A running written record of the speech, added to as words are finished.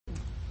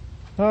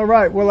All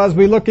right. Well, as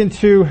we look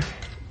into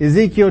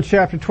Ezekiel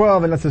chapter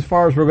 12, and that's as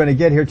far as we're going to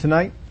get here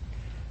tonight.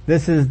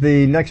 This is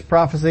the next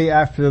prophecy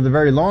after the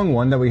very long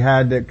one that we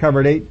had that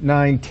covered 8,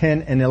 9,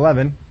 10, and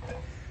 11.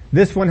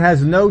 This one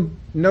has no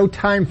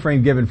time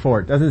frame given for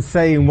it. Doesn't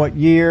say in what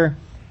year,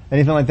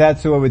 anything like that.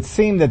 So it would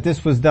seem that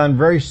this was done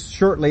very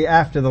shortly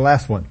after the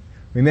last one.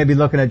 We may be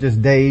looking at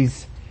just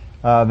days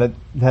that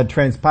had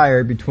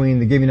transpired between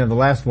the giving of the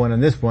last one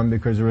and this one,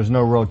 because there was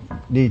no real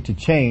need to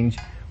change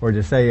or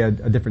to say a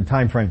different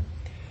time frame.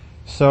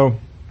 So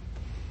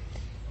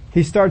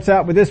he starts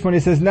out with this one. He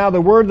says, "Now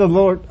the word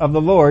of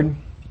the Lord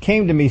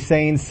came to me,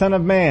 saying, Son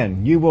of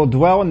man, you will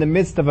dwell in the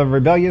midst of a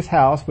rebellious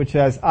house, which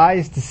has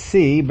eyes to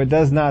see, but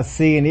does not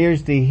see, and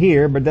ears to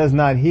hear, but does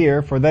not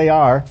hear, for they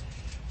are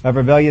a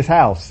rebellious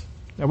house."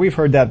 Now we've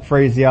heard that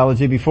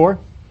phraseology before.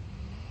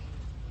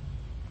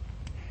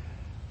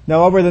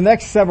 Now over the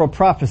next several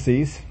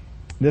prophecies,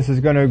 this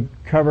is going to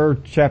cover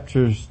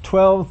chapters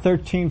 12,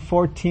 13,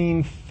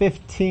 14,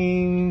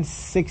 15,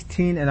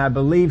 16, and I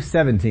believe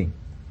 17.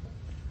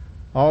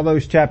 All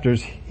those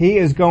chapters, he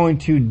is going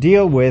to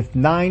deal with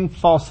 9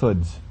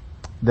 falsehoods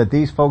that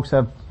these folks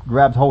have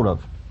grabbed hold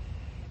of.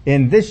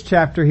 In this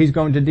chapter, he's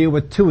going to deal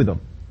with 2 of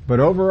them.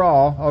 But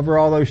overall, over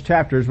all those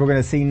chapters, we're going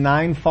to see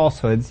 9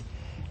 falsehoods,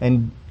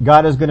 and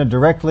God is going to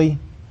directly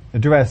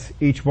address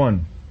each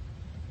one.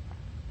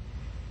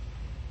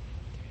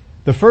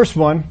 The first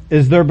one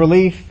is their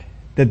belief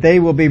that they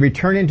will be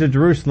returning to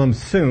Jerusalem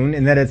soon,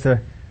 and that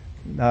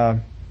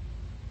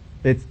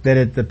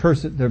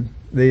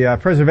the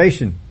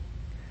preservation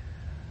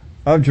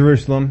of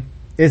Jerusalem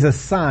is a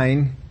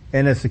sign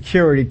and a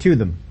security to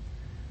them.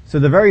 So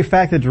the very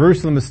fact that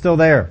Jerusalem is still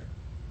there,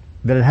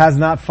 that it has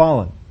not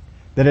fallen,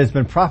 that it has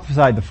been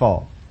prophesied to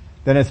fall,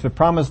 that it's been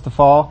promised to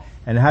fall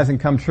and it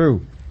hasn't come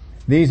true,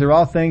 these are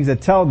all things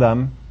that tell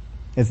them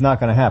it's not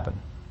going to happen.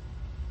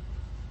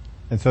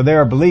 And so they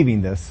are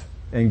believing this,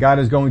 and God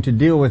is going to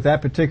deal with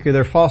that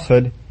particular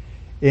falsehood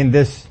in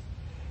this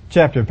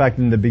chapter. In fact,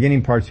 in the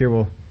beginning parts here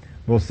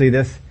we'll see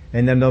this,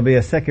 and then there'll be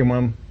a second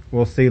one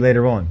we'll see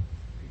later on.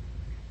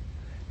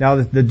 Now,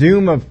 the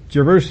doom of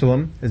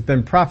Jerusalem has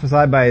been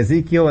prophesied by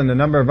Ezekiel and a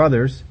number of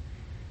others,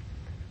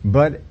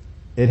 but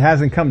it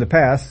hasn't come to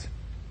pass.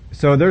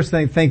 So they're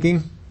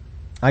thinking,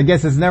 I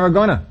guess it's never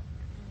gonna.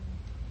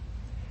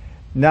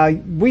 Now,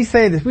 we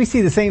see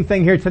the same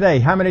thing here today.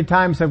 How many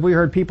times have we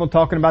heard people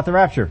talking about the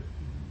rapture?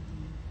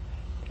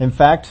 In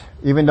fact,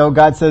 even though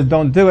God says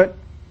don't do it,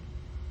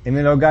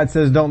 even though God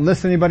says don't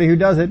listen to anybody who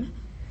does it,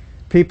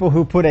 people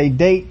who put a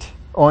date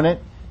on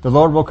it, the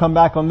Lord will come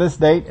back on this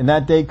date, and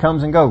that date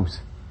comes and goes.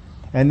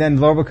 And then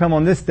the Lord will come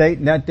on this date,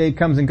 and that date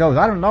comes and goes.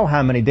 I don't know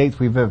how many dates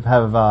we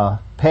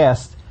have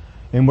passed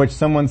in which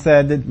someone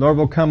said that Lord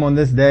will come on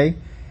this day,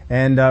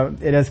 and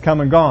it has come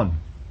and gone.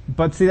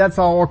 But see, that's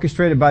all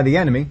orchestrated by the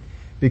enemy,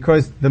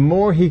 because the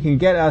more he can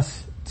get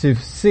us to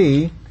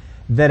see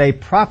that a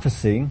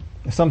prophecy,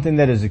 something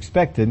that is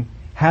expected,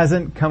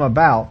 hasn't come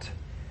about,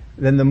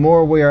 then the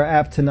more we are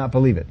apt to not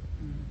believe it.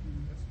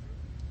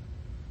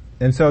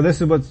 And so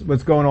this is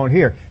what's going on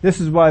here. This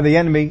is why the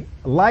enemy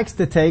likes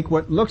to take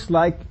what looks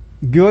like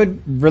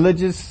good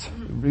religious,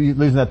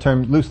 using that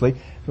term loosely,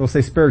 we'll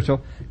say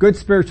spiritual, good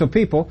spiritual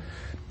people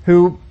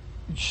who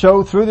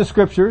show through the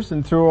scriptures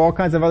and through all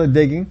kinds of other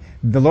digging,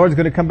 the Lord's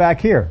going to come back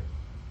here.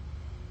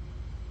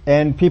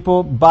 And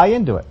people buy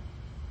into it.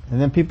 And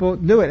then people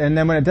do it. And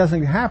then when it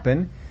doesn't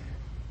happen,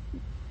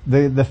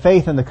 the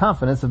faith and the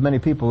confidence of many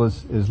people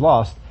is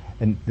lost.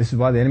 And this is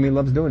why the enemy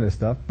loves doing this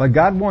stuff. But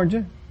God warned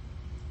you.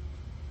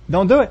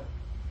 Don't do it.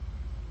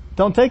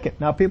 Don't take it.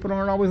 Now people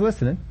aren't always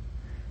listening.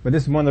 But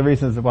this is one of the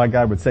reasons why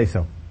God would say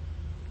so.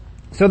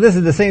 So this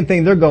is the same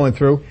thing they're going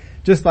through.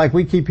 Just like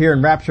we keep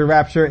hearing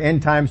rapture,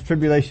 end times,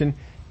 tribulation.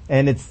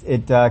 And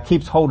it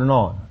keeps holding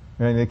on.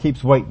 And it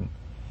keeps waiting.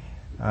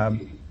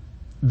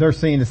 They're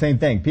seeing the same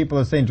thing. People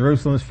are saying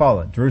Jerusalem is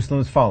fallen. Jerusalem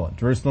is fallen.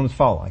 Jerusalem is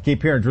fallen. I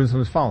keep hearing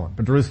Jerusalem is fallen.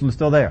 But Jerusalem is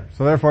still there.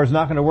 So therefore it's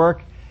not going to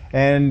work.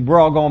 And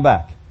we're all going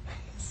back.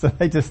 So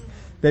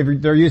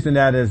they're using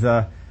that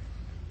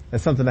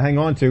as something to hang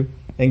on to,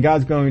 and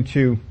God's going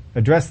to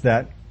address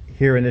that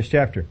here in this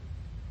chapter.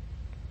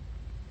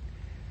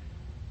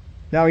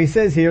 Now he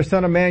says here,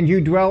 Son of man, you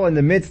dwell in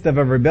the midst of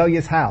a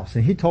rebellious house.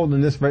 And he told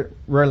them this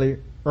really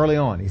early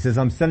on. He says,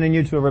 I'm sending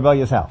you to a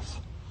rebellious house.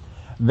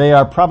 They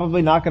are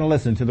probably not going to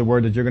listen to the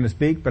word that you're going to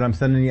speak, but I'm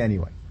sending you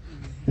anyway.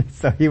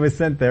 So he was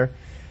sent there.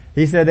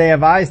 He said, they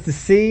have eyes to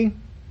see,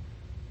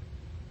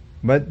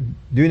 but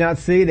do not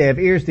see. They have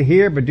ears to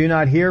hear, but do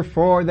not hear,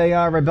 for they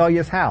are a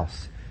rebellious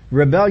house.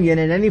 Rebellion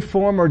in any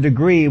form or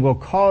degree will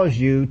cause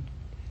you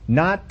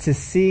not to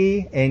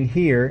see and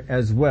hear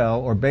as well,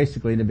 or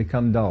basically to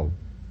become dull.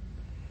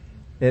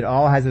 It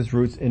all has its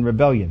roots in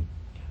rebellion.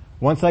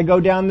 Once I go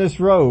down this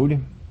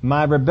road,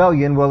 my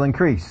rebellion will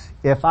increase.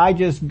 If I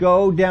just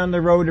go down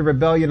the road of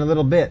rebellion a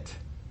little bit,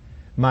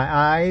 my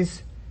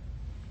eyes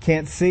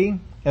can't see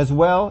as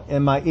well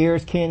and my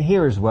ears can't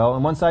hear as well.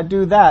 And once I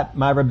do that,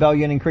 my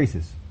rebellion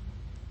increases.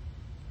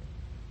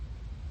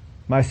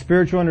 My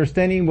spiritual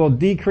understanding will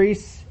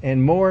decrease,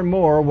 and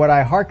more what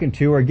I hearken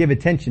to or give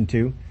attention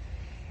to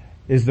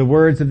is the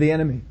words of the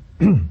enemy.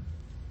 You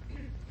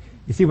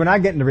see, when I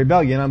get into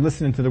rebellion, I'm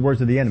listening to the words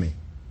of the enemy.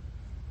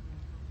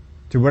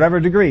 To whatever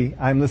degree,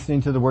 I'm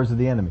listening to the words of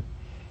the enemy.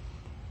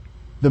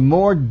 The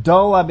more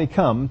dull I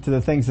become to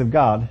the things of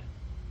God,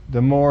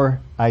 the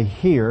more I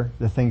hear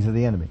the things of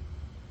the enemy.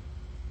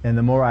 And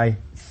the more I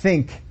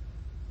think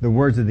the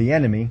words of the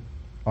enemy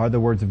are the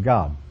words of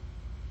God.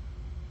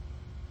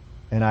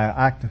 And I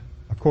act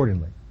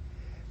accordingly.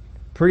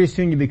 Pretty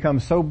soon you become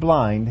so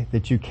blind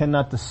that you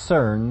cannot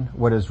discern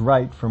what is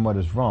right from what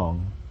is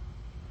wrong.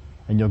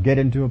 And you'll get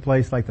into a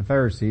place like the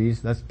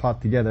Pharisees. Let's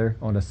plot together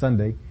on a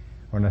Sunday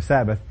or on a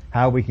Sabbath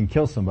how we can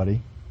kill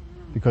somebody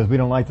because we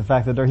don't like the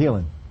fact that they're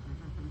healing.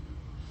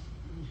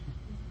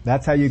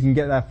 That's how you can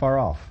get that far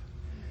off.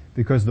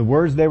 Because the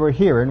words they were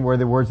hearing were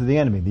the words of the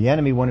enemy. The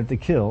enemy wanted to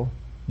kill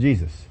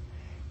Jesus.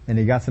 And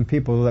he got some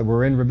people that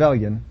were in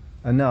rebellion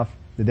enough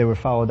that they would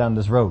follow down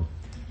this road.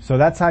 So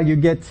that's how you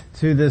get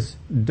to this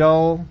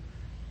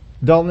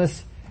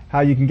dullness,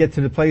 how you can get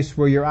to the place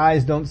where your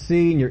eyes don't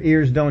see and your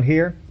ears don't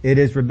hear. It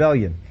is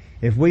rebellion.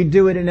 If we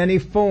do it in any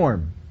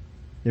form,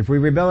 if we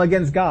rebel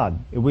against God,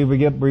 if we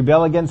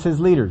rebel against His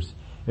leaders,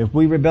 if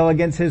we rebel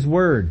against His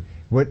word,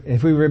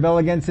 if we rebel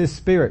against His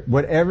Spirit,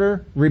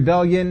 whatever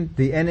rebellion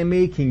the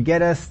enemy can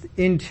get us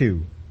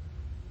into,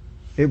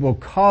 it will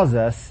cause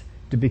us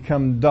to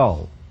become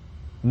dull.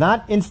 You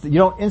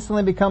don't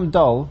instantly become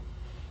dull.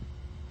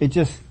 It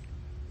just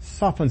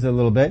softens it a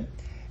little bit,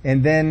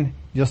 and then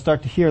you'll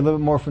start to hear a little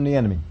bit more from the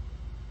enemy,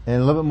 and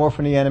a little bit more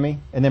from the enemy,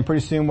 and then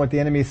pretty soon what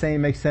the enemy is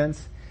saying makes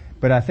sense,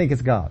 but I think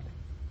it's God.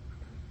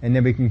 And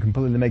then we can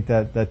completely make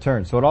that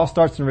turn. So it all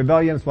starts in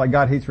rebellion. That's why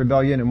God hates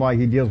rebellion and why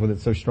He deals with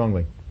it so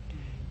strongly.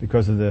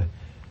 Because of the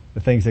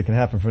things that can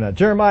happen from that.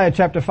 Jeremiah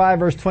chapter 5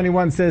 verse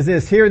 21 says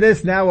this, Hear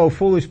this now, O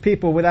foolish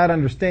people without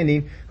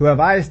understanding, who have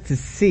eyes to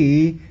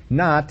see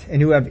not,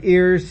 and who have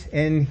ears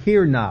and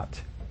hear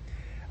not.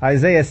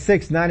 Isaiah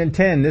 6, 9 and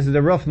 10, this is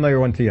a real familiar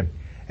one to you.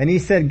 And He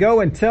said, Go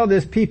and tell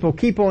this people,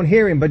 keep on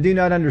hearing, but do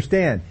not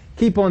understand.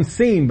 Keep on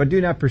seeing, but do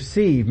not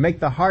perceive.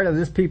 Make the heart of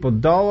this people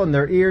dull and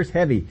their ears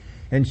heavy.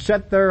 And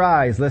shut their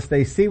eyes, lest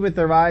they see with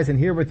their eyes and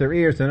hear with their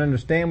ears and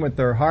understand with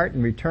their heart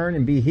and return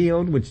and be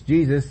healed, which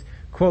Jesus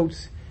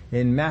quotes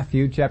in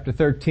Matthew chapter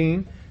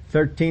 13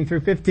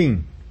 through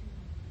 15.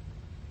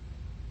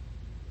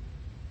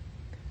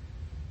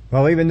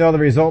 Well, even though the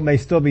result may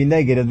still be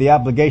negative, the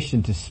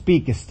obligation to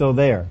speak is still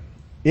there,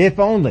 if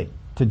only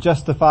to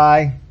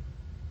justify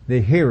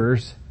the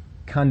hearer's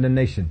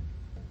condemnation.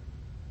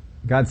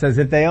 God says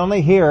if they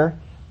only hear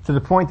to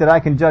the point that I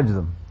can judge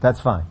them,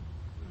 that's fine.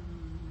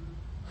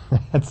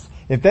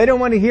 If they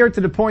don't want to hear it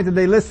to the point that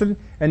they listen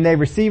and they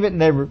receive it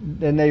and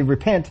they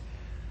repent,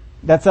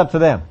 that's up to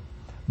them.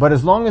 But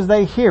as long as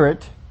they hear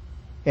it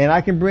and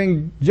I can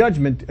bring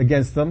judgment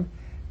against them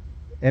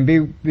and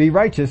be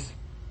righteous,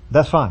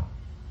 that's fine.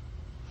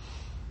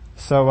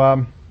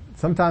 So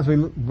sometimes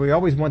we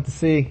always want to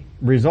see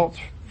results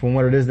from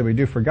what it is that we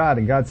do for God,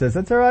 and God says,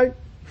 that's all right.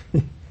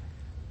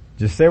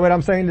 Just say what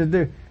I'm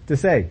saying to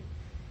say,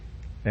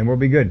 and we'll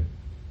be good.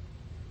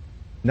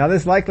 Now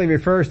this likely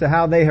refers to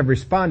how they have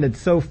responded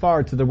so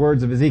far to the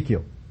words of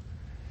Ezekiel.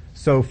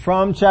 So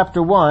from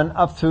chapter 1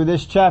 up through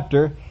this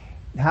chapter,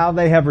 how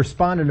they have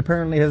responded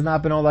apparently has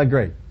not been all that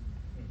great.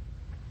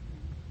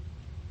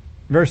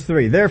 Verse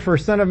 3, Therefore,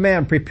 Son of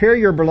Man, prepare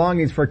your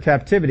belongings for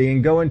captivity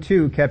and go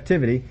into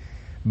captivity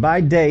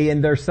by day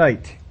in their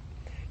sight.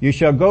 You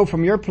shall go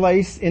from your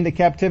place into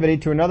captivity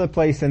to another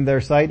place in their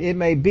sight. It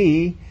may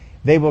be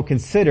they will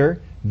consider,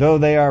 though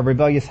they are a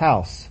rebellious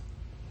house.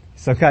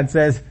 So God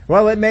says,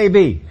 well, it may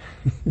be.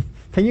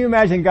 Can you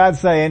imagine God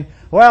saying,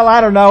 well, I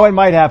don't know, it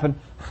might happen.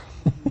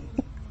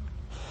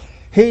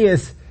 He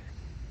is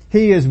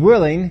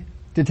willing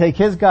to take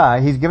His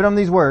guy. He's given him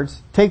these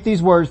words. Take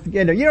these words.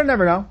 You don't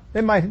never know.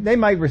 They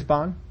might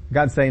respond.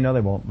 God's saying, no,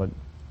 they won't, but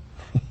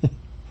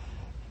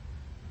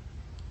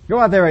go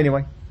out there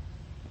anyway.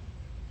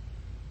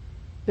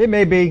 It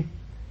may be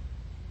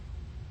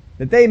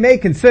that they may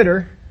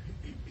consider,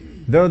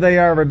 though they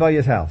are a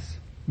rebellious house.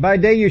 By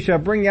day you shall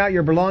bring out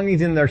your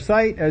belongings in their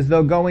sight as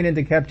though going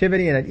into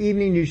captivity, and at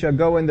evening you shall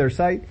go in their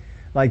sight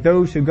like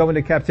those who go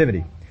into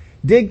captivity.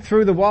 Dig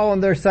through the wall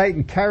in their sight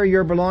and carry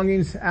your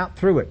belongings out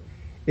through it.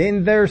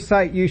 In their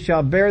sight you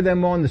shall bear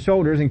them on the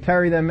shoulders and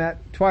carry them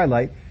at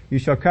twilight. You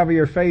shall cover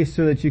your face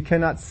so that you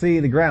cannot see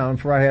the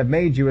ground, for I have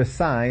made you a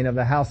sign of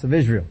the house of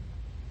Israel.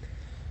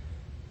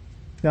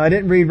 Now I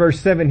didn't read verse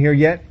 7 here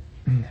yet,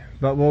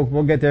 but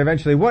we'll get there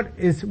eventually. What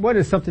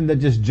is something that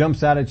just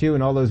jumps out at you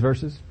in all those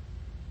verses?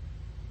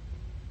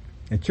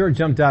 It sure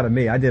jumped out at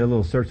me. I did a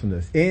little search on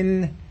this.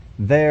 In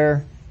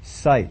their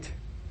sight.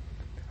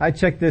 I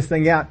checked this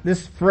thing out.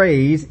 This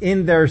phrase,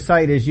 in their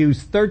sight, is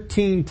used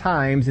 13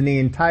 times in the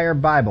entire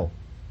Bible.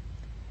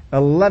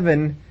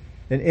 11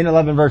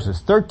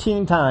 verses.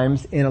 13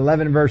 times in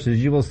 11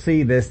 verses you will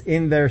see this,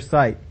 in their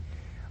sight.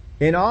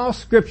 In all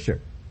scripture,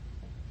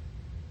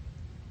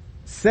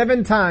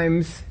 7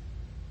 times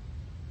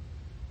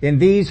in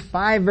these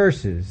 5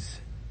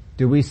 verses,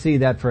 do we see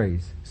that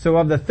phrase. So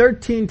of the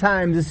 13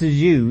 times this is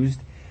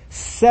used,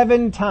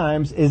 7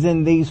 times is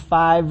in these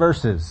 5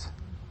 verses.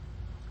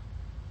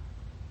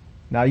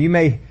 Now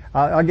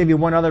I'll give you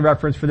one other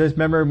reference for this.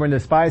 Remember when the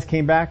spies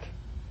came back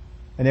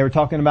and they were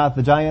talking about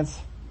the giants?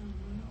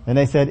 And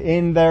they said,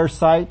 in their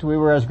sight we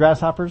were as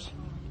grasshoppers?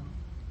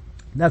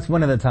 That's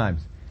one of the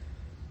times.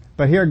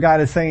 But here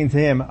God is saying to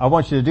him, I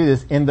want you to do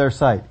this in their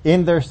sight,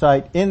 in their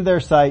sight, in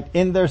their sight,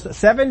 in their sight.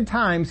 7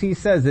 times he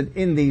says it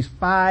in these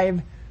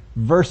 5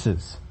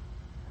 verses.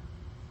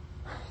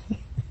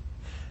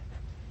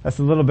 That's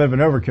a little bit of an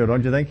overkill,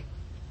 don't you think?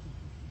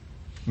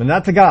 But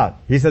not to God.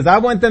 He says, I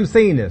want them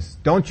seeing this.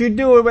 Don't you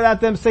do it without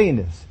them seeing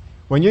this.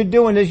 When you're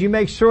doing this, you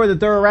make sure that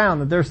they're around,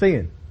 that they're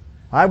seeing.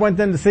 I want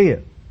them to see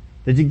it.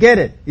 Did you get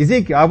it?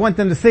 Ezekiel, I want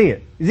them to see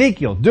it.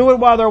 Ezekiel, do it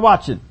while they're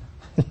watching.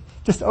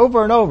 Just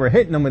over and over,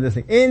 hitting them with this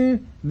thing.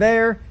 In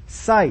their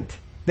sight.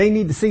 They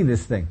need to see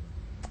this thing.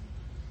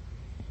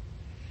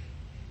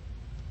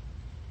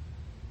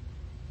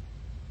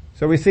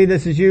 So we see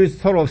this is used a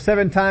total of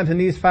 7 times in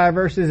these 5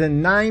 verses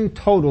and 9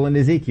 total in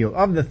Ezekiel.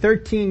 Of the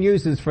 13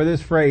 uses for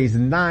this phrase,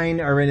 9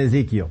 are in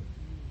Ezekiel.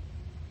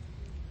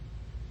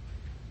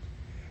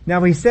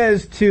 Now he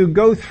says to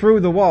go through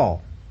the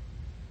wall.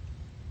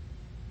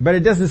 But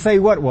it doesn't say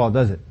what wall,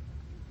 does it?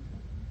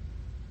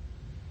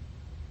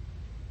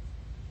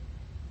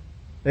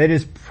 It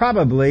is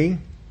probably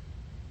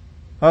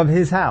of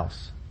his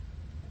house.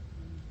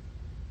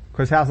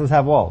 Because houses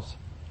have walls.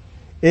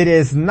 It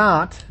is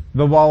not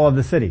the wall of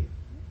the city.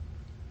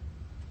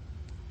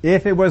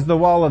 If it was the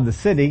wall of the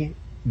city,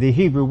 the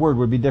Hebrew word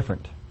would be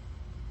different.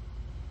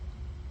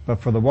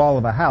 But for the wall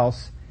of a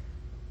house,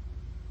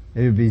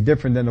 it would be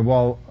different than the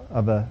wall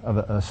of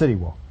a city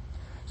wall.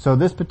 So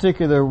this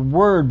particular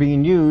word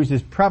being used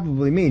is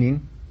probably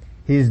meaning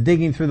he's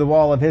digging through the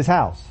wall of his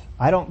house.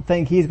 I don't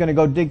think he's going to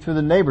go dig through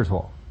the neighbor's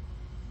wall.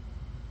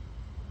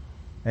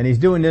 And he's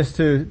doing this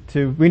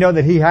we know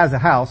that he has a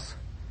house.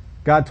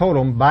 God told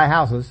him, buy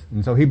houses,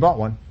 and so he bought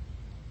one.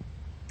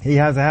 He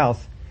has a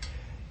house.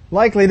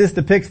 Likely this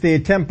depicts the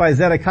attempt by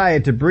Zedekiah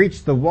to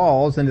breach the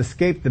walls and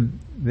escape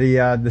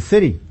the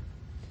city.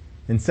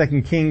 In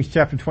 2 Kings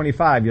chapter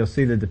 25, you'll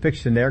see the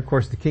depiction there. Of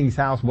course, the king's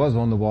house was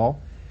on the wall.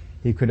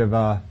 He could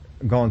have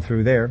gone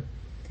through there.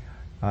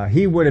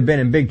 He would have been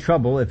in big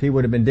trouble if he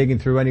would have been digging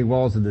through any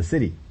walls of the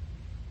city.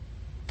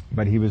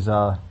 But he was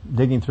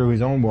digging through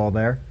his own wall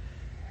there,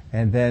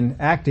 and then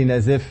acting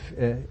as if,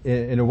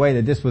 in a way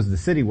that this was the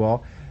city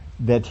wall,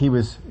 that he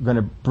was going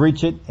to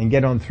breach it and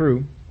get on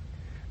through.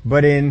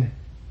 But in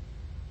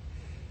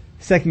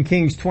 2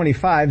 Kings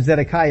 25,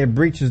 Zedekiah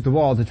breaches the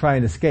wall to try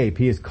and escape.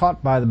 He is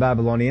caught by the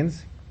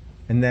Babylonians,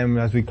 and then,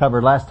 as we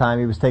covered last time,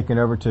 he was taken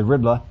over to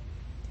Riblah,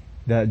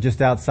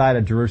 just outside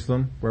of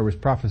Jerusalem, where it was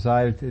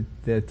prophesied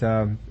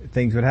that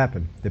things would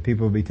happen, that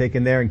people would be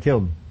taken there and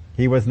killed.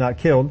 He was not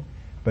killed,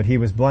 but he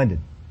was blinded.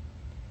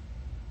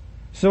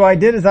 So I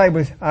did as I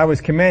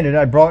was commanded.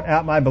 I brought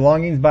out my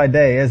belongings by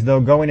day as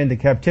though going into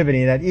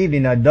captivity. And at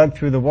evening I dug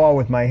through the wall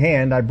with my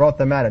hand. I brought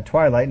them out at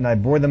twilight and I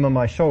bore them on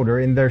my shoulder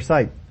in their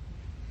sight.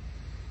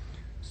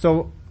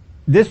 So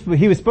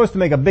he was supposed to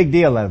make a big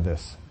deal out of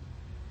this.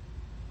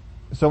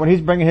 So when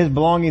he's bringing his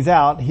belongings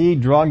out, he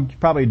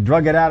probably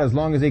drug it out as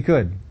long as he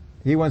could.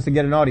 He wants to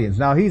get an audience.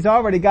 Now he's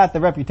already got the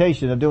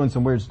reputation of doing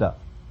some weird stuff.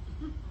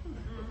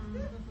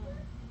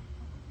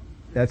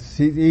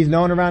 He's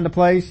known around the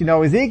place. You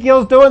know,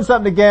 Ezekiel's doing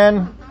something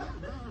again.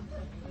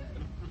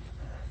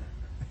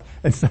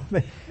 And so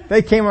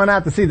they came on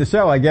out to see the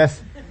show, I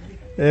guess.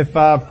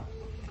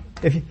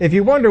 If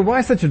you wonder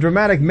why such a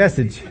dramatic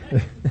message,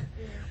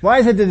 why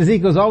is it that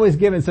Ezekiel's always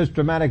giving such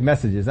dramatic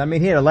messages? I mean,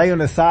 he had to lay on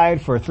his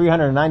side for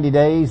 390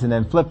 days and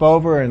then flip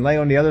over and lay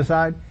on the other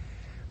side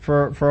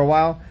for a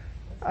while.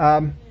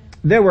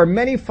 There were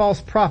many false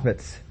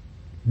prophets.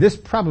 This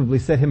probably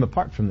set him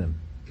apart from them.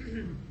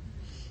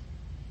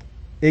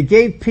 It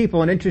gave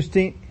people an interest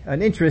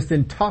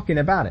in talking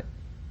about it.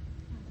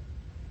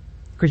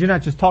 Because you're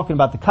not just talking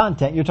about the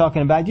content, you're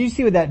talking about, do you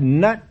see what that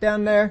nut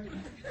down there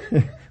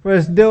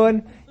was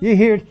doing?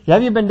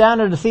 Have you been down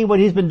there to see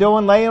what he's been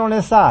doing, laying on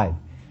his side?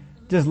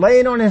 Just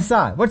laying on his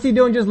side. What's he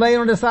doing just laying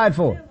on his side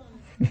for?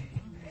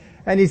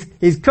 And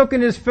he's cooking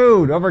his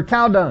food over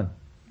cow dung.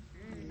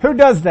 Who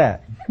does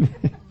that?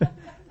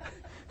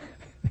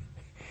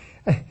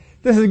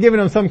 This is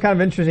giving him some kind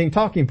of interesting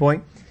talking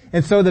point.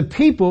 And so the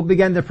people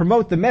began to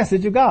promote the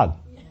message of God.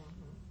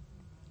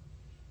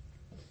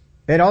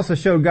 It also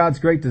showed God's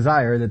great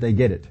desire that they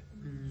get it.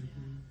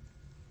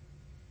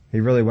 He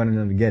really wanted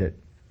them to get it.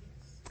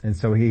 And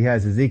so he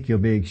has Ezekiel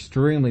be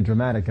extremely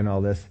dramatic in all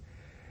this.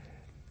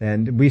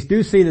 And we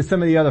do see that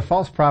some of the other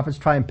false prophets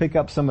try and pick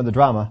up some of the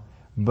drama,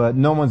 but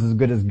no one's as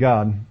good as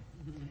God.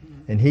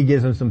 And he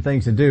gives them some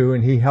things to do,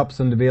 and he helps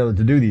them to be able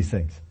to do these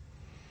things.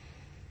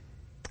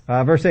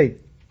 Verse 8.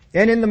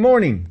 And in the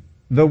morning,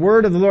 the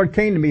word of the Lord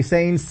came to me,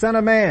 saying, Son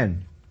of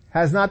man,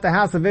 has not the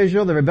house of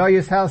Israel, the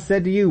rebellious house,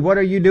 said to you, what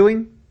are you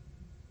doing?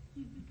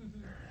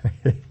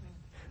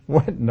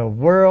 What in the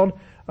world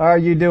are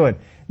you doing?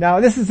 Now,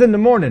 this is in the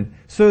morning.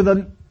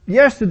 So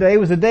yesterday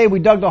was the day we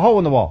dug the hole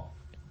in the wall.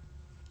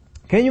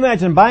 Can you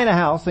imagine buying a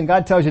house and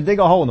God tells you dig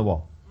a hole in the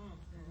wall?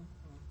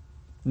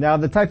 Now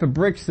the type of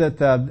bricks that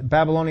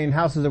Babylonian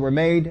houses that were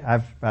made,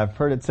 I've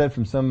heard it said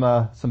from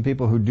some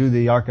people who do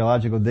the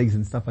archaeological digs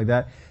and stuff like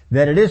that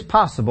it is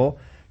possible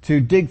to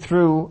dig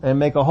through and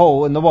make a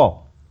hole in the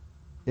wall.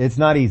 It's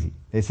not easy.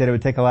 They said it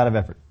would take a lot of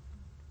effort,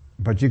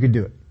 but you could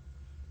do it.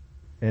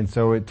 And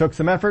so it took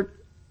some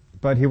effort,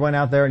 but he went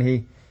out there and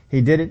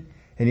he did it,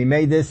 and he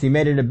made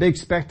it a big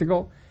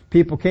spectacle.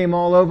 People came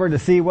all over to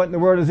see what in the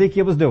world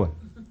Ezekiel was doing.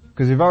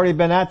 Because we've already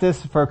been at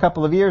this for a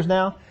couple of years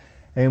now,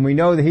 and we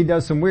know that he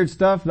does some weird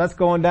stuff. Let's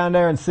go on down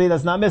there and see.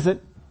 Let's not miss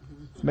it.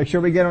 Make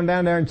sure we get on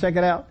down there and check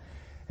it out.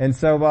 And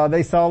so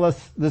they saw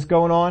this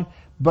going on.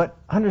 But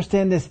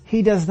understand this,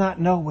 he does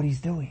not know what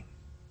he's doing.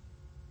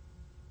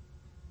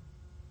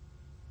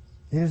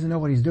 He doesn't know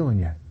what he's doing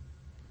yet.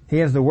 He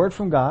has the word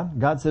from God.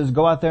 God says,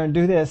 go out there and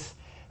do this.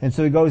 And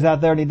so he goes out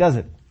there and he does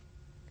it.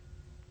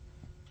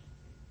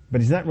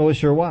 But he's not really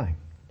sure why.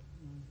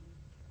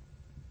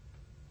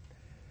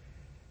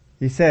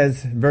 He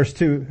says, verse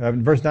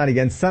 9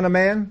 again, Son of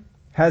man,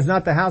 has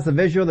not the house of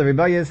Israel, the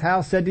rebellious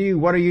house, said to you,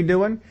 what are you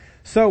doing?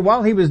 So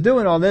while he was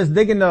doing all this,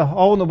 digging the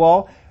hole in the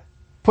wall,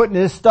 putting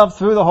his stuff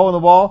through the hole in the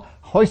wall,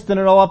 hoisting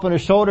it all up on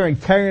his shoulder and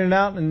carrying it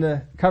out in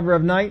the cover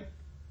of night,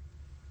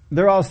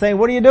 they're all saying,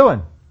 what are you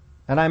doing?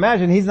 And I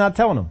imagine he's not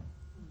telling them.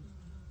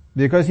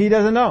 Because he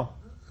doesn't know.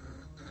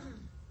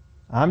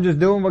 I'm just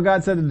doing what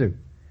God said to do.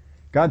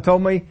 God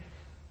told me,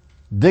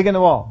 dig in the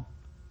wall.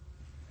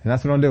 And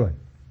that's what I'm doing.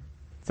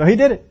 So he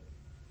did it.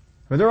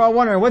 But they're all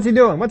wondering, what's he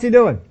doing? What's he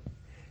doing?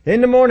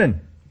 In the morning,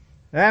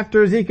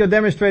 after Ezekiel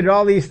demonstrated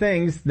all these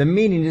things, the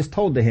meaning is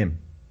told to him.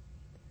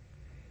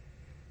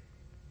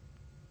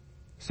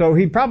 So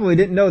he probably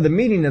didn't know the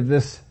meaning of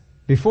this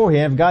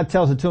beforehand. If God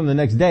tells it to him the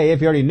next day, if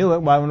he already knew it,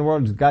 why in the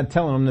world is God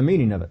telling him the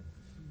meaning of it?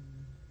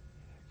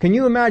 Can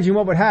you imagine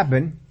what would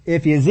happen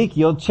if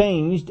Ezekiel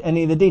changed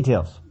any of the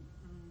details?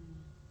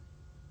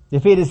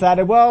 If he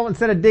decided, well,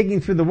 instead of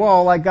digging through the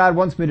wall like God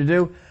wants me to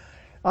do,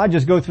 I'll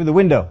just go through the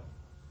window.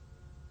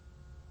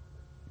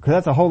 Because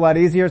that's a whole lot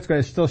easier. It's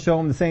going to still show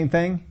him the same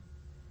thing.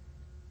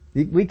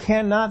 We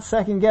cannot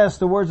second guess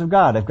the words of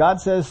God. If God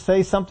says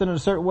say something in a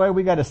certain way,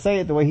 we got to say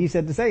it the way he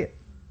said to say it.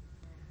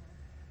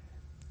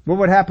 What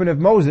would happen if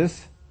Moses,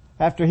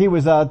 after he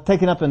was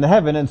taken up into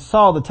heaven and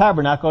saw the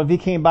tabernacle, if he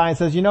came by and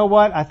says, you know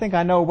what, I think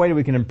I know a way that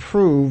we can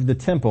improve the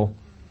temple.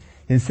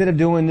 Instead of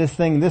doing this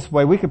thing this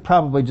way, we could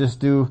probably just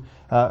do,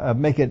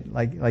 make it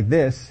like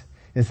this.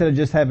 Instead of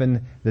just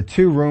having the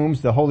 2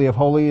 rooms, the Holy of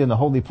Holies and the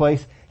Holy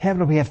Place,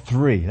 heaven we have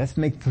 3. Let's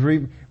make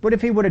 3. What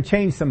if he would have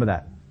changed some of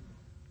that?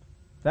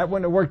 That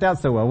wouldn't have worked out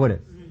so well, would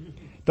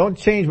it? Don't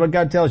change what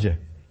God tells you.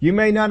 You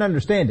may not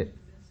understand it,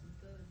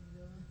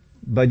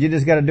 but you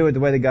just got to do it the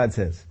way that God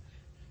says.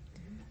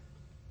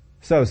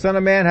 So, Son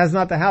of man, has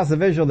not the house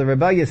of Israel, the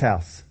rebellious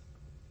house,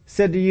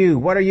 said to you,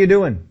 what are you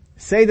doing?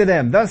 Say to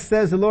them, thus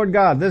says the Lord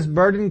God, this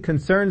burden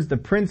concerns the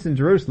prince in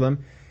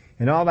Jerusalem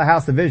and all the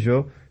house of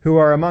Israel who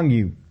are among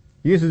you.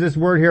 He uses this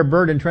word here,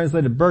 burden,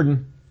 translated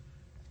burden,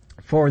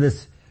 for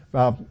this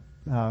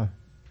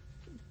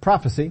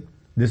prophecy,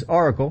 this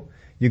oracle.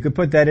 You could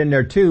put that in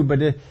there too, but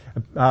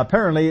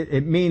apparently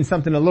it means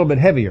something a little bit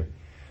heavier.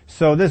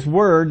 So this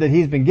word that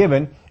he's been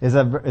given is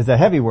a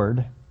heavy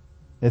word.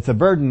 It's a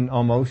burden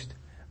almost,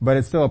 but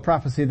it's still a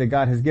prophecy that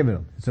God has given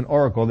him. It's an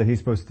oracle that he's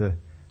supposed to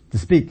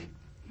speak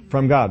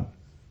from God.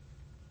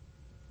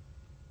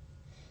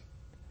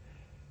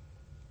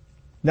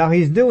 Now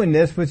he's doing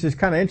this, which is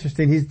kind of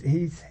interesting.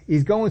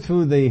 He's going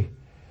through the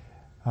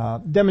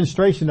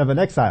demonstration of an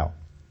exile.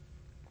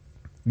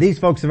 These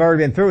folks have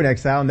already been through an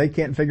exile and they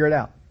can't figure it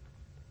out.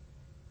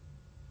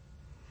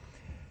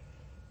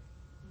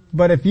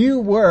 But if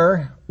you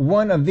were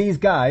one of these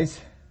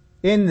guys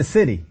in the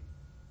city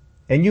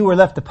and you were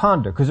left to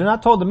ponder, because they're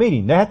not told the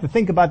meaning, they have to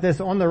think about this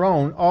on their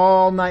own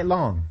all night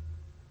long.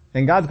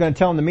 And God's going to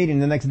tell them the meaning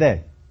the next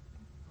day.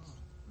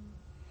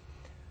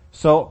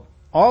 So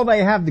all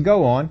they have to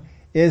go on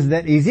is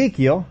that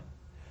Ezekiel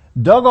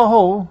dug a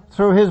hole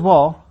through his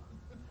wall,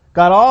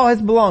 got all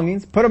his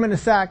belongings, put them in a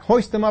sack,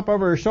 hoisted them up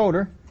over his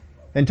shoulder,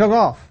 and took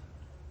off.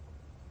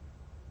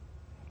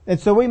 And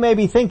so we may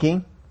be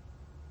thinking,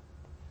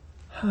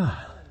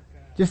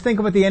 just think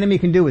of what the enemy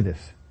can do with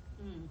this.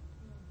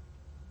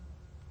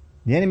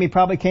 The enemy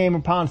probably came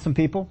upon some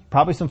people,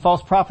 probably some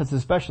false prophets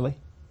especially,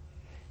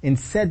 and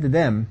said to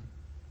them,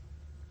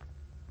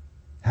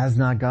 has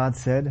not God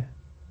said,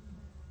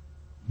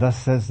 thus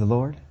says the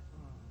Lord,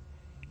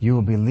 you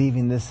will be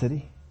leaving this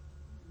city,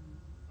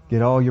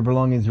 get all your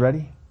belongings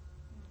ready,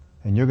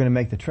 and you're going to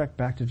make the trek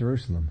back to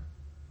Jerusalem.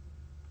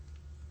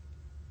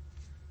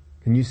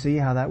 Can you see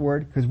how that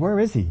word, because where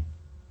is he?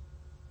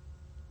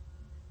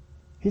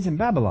 He's in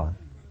Babylon.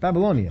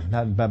 Babylonia.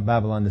 Not in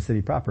Babylon, the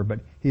city proper,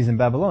 but he's in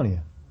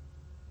Babylonia.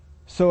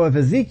 So if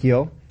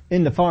Ezekiel,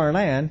 in the foreign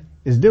land,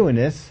 is doing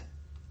this,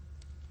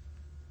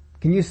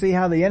 can you see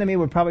how the enemy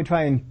would probably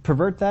try and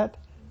pervert that?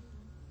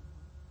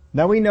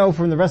 Now we know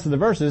from the rest of the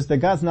verses that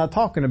God's not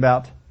talking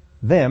about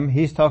them.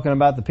 He's talking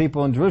about the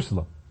people in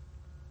Jerusalem.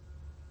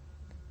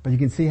 But you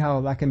can see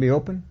how that can be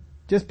open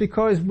Just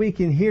because we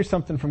can hear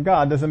something from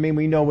God doesn't mean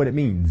we know what it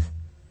means.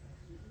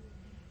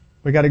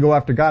 We got to go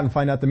after God and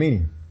find out the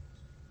meaning.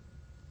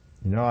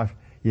 You know,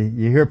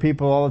 you hear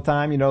people all the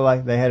time, you know,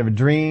 like they have a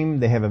dream,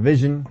 they have a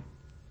vision,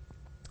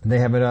 they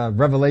have a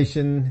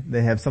revelation,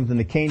 they have something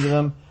that came to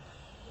them,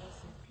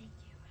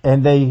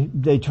 and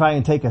they try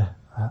and take a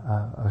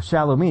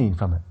shallow meaning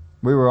from it.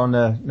 We were on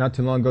not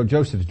too long ago,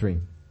 Joseph's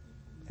dream.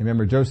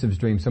 Remember Joseph's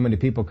dream, so many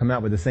people come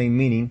out with the same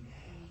meaning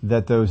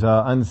that those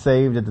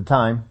unsaved at the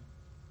time,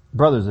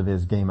 brothers of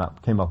his came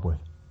up with.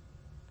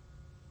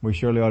 We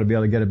surely ought to be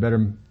able to get a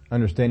better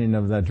understanding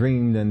of that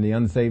dream than the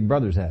unsaved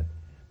brothers had.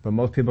 But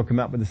most people come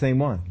out with the same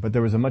one. But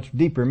there was a much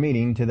deeper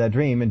meaning to that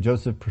dream, and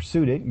Joseph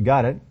pursued it,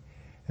 got it,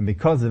 and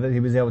because of it, he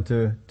was able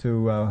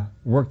to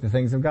work the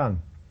things of God.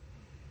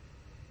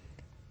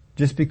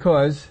 Just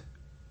because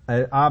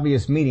an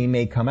obvious meaning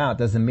may come out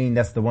doesn't mean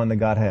that's the one that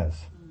God has.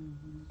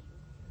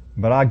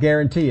 But I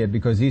guarantee it,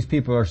 because these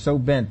people are so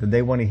bent that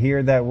they want to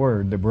hear that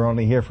word, that we're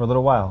only here for a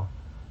little while,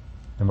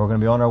 and we're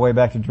going to be on our way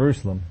back to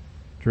Jerusalem.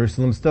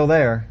 Jerusalem's still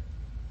there.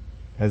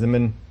 Hasn't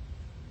been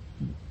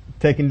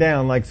taken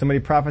down like so many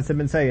prophets have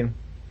been saying.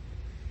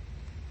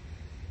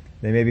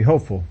 They may be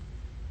hopeful.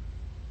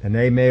 And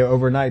they may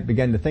overnight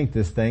begin to think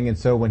this thing. And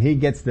so when he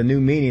gets the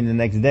new meaning the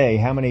next day,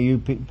 how many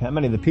of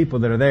the people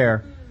that are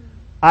there,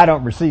 I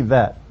don't receive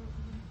that.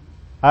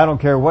 I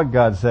don't care what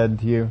God said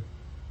to you.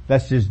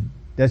 That's just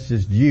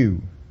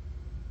you.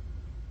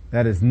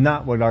 That is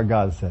not what our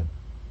God said.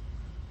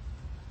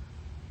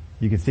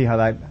 You can see how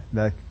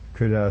that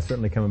could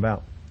certainly come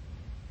about.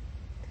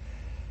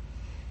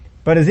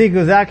 But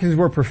Ezekiel's actions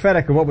were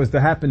prophetic of what was to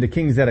happen to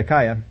King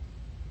Zedekiah.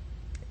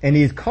 And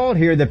he's called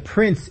here the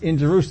prince in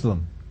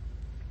Jerusalem.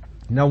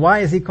 Now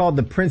why is he called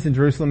the prince in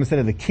Jerusalem instead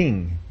of the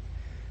king?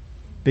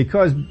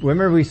 Because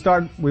remember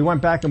we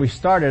went back and we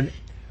started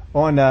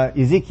on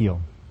Ezekiel.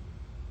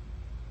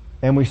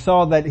 And we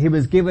saw that he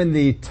was given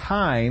the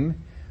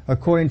time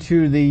according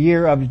to the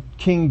year of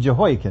King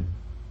Jehoiakim.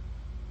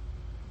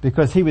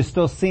 Because he was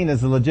still seen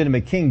as a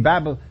legitimate king.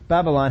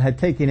 Babylon had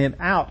taken him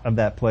out of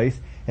that place,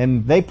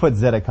 and they put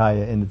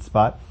Zedekiah in its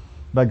spot.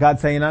 But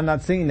God's saying, I'm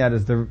not seeing that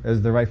as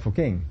the rightful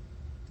king.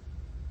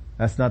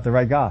 That's not the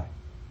right guy.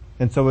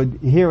 And so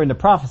here in the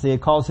prophecy,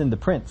 it calls him the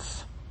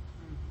prince.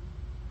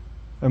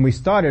 And we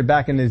started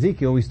back in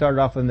Ezekiel, we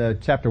started off in the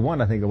chapter 1,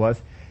 I think it was,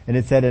 and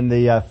it said in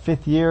the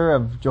 5th year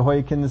of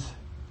Jehoiakim's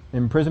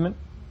imprisonment,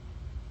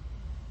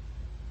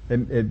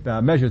 it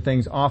measured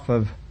things off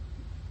of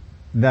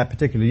that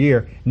particular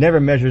year, never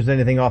measures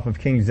anything off of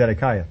King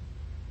Zedekiah.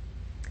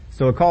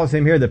 So it calls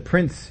him here the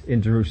prince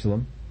in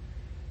Jerusalem.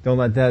 Don't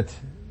let that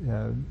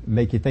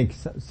make you think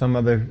some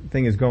other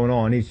thing is going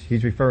on.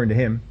 He's referring to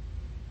him.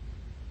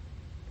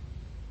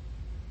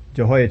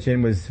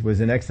 Jehoiachin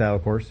was in exile,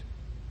 of course.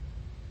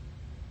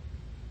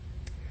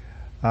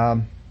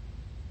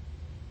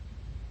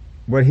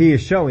 What he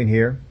is showing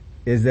here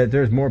is that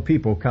there's more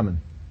people coming.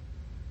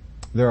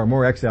 There are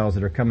more exiles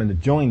that are coming to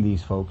join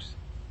these folks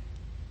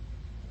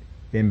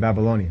in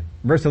Babylonia.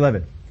 Verse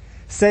 11.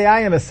 Say, I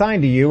am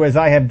assigned to you, as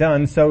I have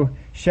done, so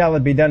shall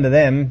it be done to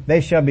them.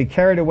 They shall be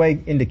carried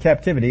away into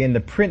captivity, and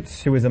the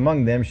prince who is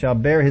among them shall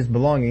bear his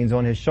belongings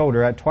on his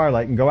shoulder at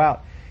twilight and go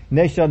out. And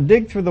they shall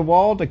dig through the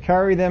wall to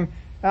carry them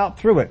out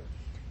through it.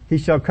 He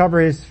shall cover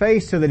his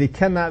face so that he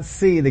cannot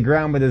see the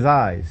ground with his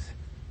eyes.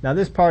 Now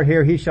this part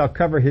here, he shall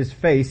cover his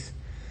face.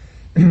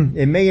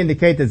 It may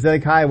indicate that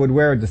Zedekiah would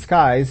wear a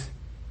disguise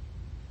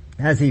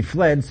as he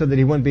fled so that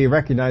he wouldn't be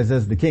recognized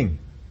as the king.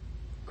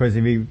 Because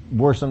if he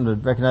wore something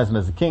to recognize him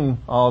as the king,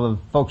 all the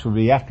folks would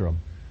be after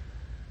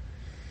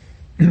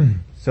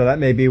him. So that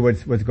may be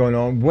what's going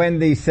on. When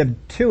the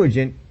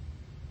Septuagint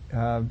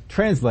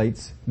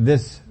translates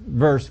this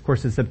verse, of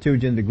course the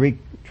Septuagint, the Greek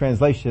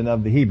translation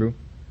of the Hebrew,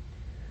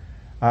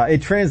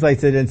 it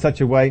translates it in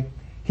such a way,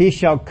 he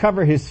shall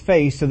cover his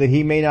face so that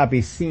he may not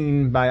be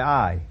seen by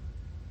eye.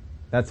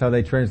 That's how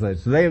they translate it.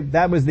 So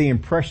that was the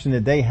impression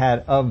that they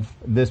had of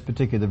this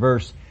particular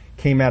verse,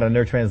 came out in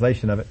their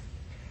translation of it.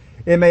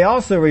 It may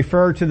also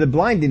refer to the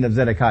blinding of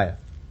Zedekiah.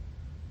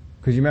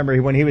 Because you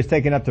remember when he was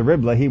taken up to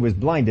Riblah, he was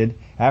blinded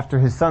after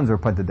his sons were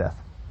put to death.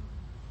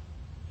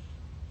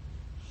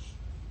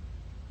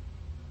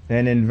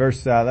 And in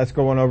verse, let's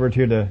go on over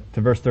to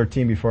verse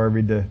 13 before I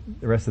read the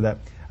rest of that.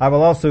 I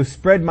will also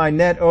spread my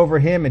net over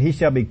him, and he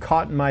shall be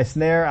caught in my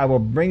snare. I will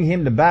bring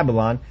him to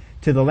Babylon,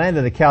 to the land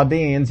of the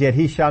Chaldeans, yet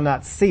he shall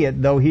not see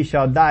it, though he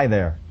shall die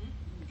there.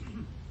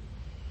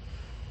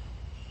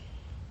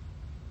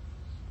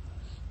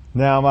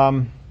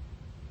 Now,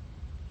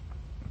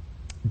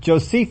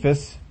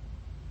 Josephus,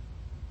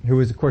 who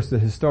was of course the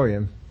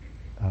historian,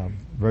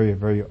 very,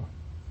 very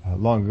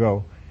long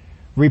ago,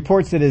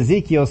 reports that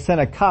Ezekiel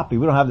sent a copy,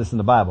 we don't have this in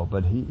the Bible,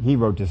 but he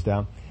wrote this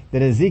down,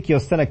 that Ezekiel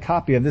sent a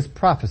copy of this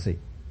prophecy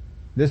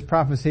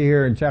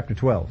here in chapter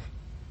 12,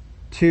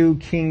 to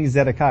King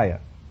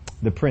Zedekiah,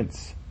 the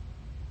prince,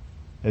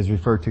 as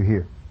referred to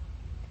here.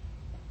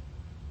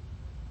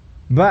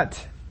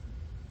 But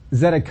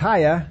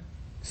Zedekiah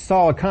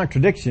saw a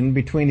contradiction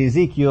between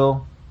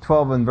Ezekiel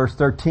 12 and verse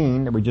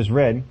 13 that we just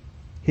read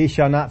he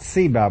shall not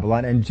see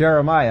Babylon. And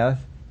Jeremiah,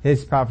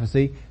 his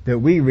prophecy that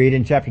we read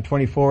in chapter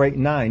 24, 8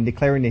 and 9,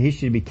 declaring that he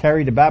should be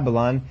carried to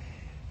Babylon.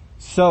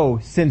 So,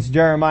 since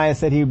Jeremiah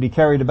said he would be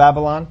carried to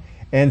Babylon,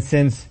 and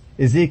since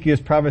Ezekiel's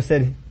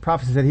prophecy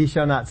said he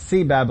shall not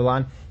see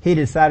Babylon, he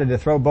decided to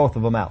throw both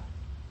of them out.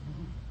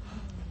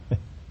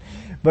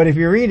 But if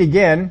you read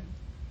again,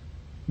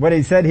 what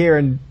he said here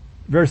in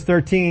verse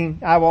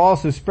 13, I will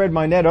also spread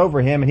my net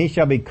over him, and he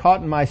shall be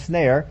caught in my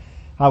snare.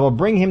 I will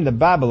bring him to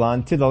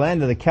Babylon, to the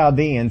land of the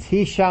Chaldeans.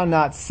 He shall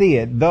not see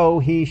it, though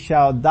he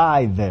shall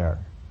die there.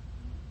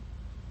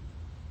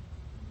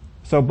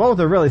 So both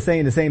are really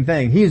saying the same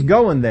thing. He's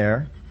going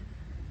there.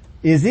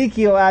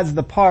 Ezekiel adds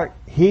the part,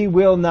 he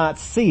will not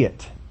see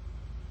it.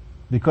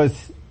 Because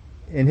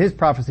in his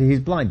prophecy, he's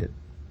blinded.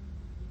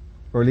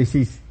 Or at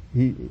least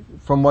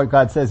from what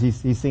God says,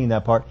 he's seeing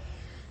that part.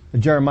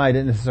 Jeremiah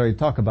didn't necessarily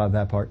talk about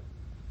that part.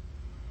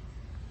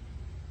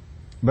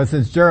 But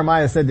since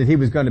Jeremiah said that he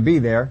was going to be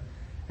there,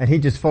 and he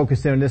just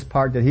focused in on this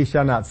part that he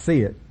shall not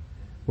see it,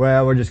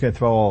 well, we're just going to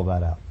throw all of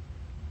that out.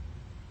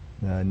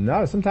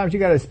 No, sometimes you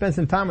got to spend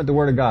some time with the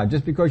Word of God.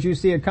 Just because you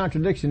see a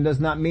contradiction does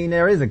not mean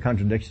there is a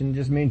contradiction. It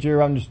just means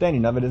your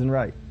understanding of it isn't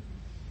right.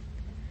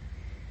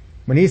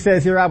 When he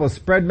says here, I will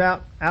spread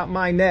out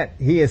my net,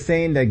 he is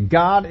saying that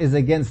God is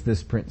against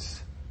this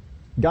prince.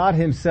 God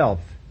himself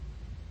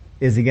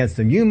is against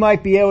him. You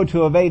might be able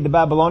to evade the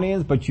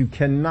Babylonians, but you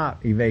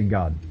cannot evade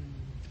God.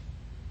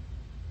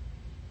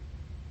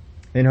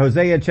 In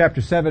Hosea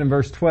chapter 7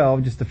 verse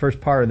 12, just the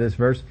first part of this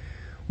verse,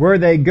 where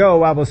they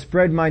go, I will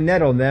spread my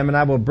net on them, and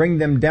I will bring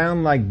them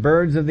down like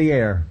birds of the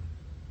air.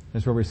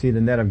 That's where we see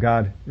the net of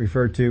God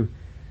referred to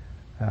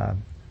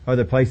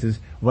other places.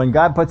 When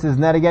God puts his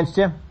net against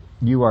you,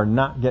 you are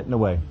not getting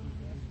away.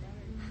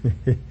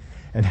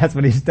 And that's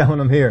what he's telling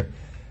them here.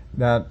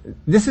 Now,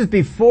 this is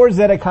before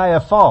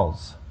Zedekiah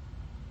falls.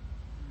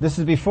 This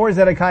is before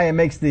Zedekiah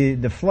makes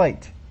the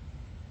flight.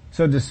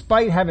 So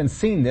despite having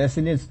seen this,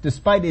 and it's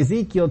despite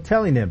Ezekiel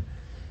telling him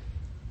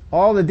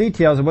all the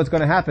details of what's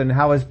going to happen and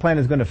how his plan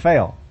is going to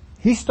fail,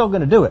 he's still going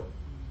to do it.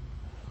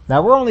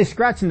 Now we're only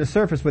scratching the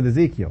surface with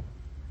Ezekiel.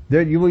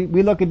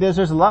 We look at this,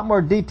 there's a lot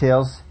more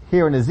details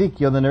here in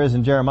Ezekiel than there is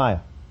in Jeremiah.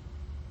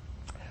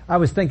 I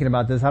was thinking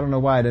about this, I don't know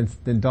why it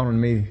didn't dawn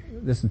on me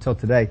this until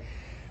today.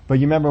 But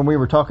you remember when we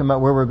were talking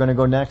about where we were going to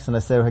go next, and I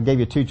said I gave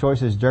you two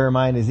choices,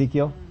 Jeremiah and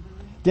Ezekiel?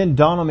 Didn't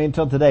dawn on me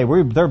until today.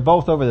 They're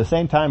both over the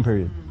same time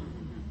period.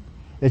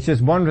 It's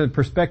just one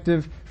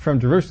perspective from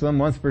Jerusalem,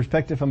 one's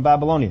perspective from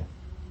Babylonia.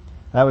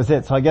 That was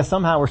it. So I guess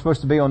somehow we're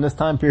supposed to be on this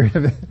time period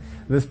of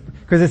this,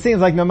 because it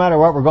seems like no matter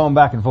what, we're going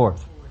back and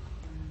forth.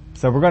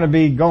 So we're going to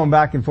be going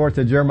back and forth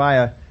to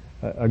Jeremiah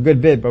a good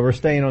bit, but we're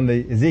staying on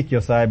the Ezekiel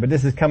side. But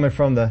this is coming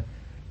from the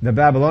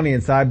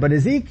Babylonian side. But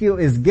Ezekiel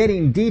is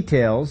getting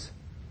details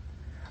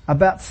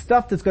about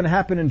stuff that's going to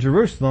happen in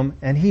Jerusalem,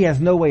 and he has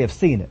no way of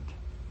seeing it.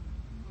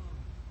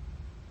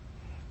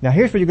 Now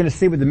here's what you're going to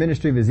see with the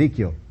ministry of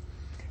Ezekiel.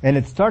 And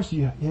it starts,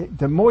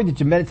 the more that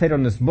you meditate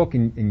on this book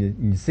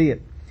and you see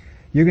it,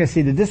 you're going to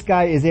see that this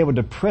guy is able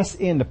to press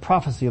into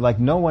prophecy like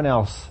no one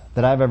else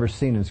that I've ever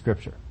seen in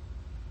Scripture.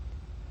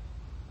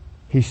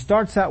 He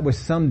starts out with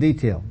some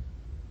detail.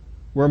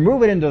 We're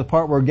moving into the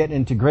part where we're getting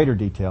into greater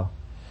detail.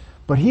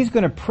 But he's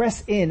going to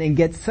press in and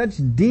get such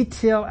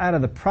detail out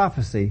of the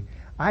prophecy.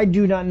 I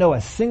do not know a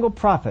single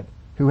prophet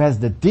who has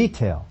the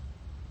detail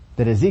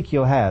that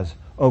Ezekiel has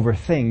over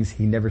things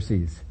he never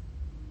sees.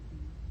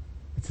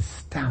 It's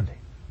astounding.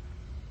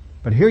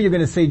 But here you're going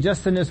to see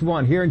just in this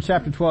one, here in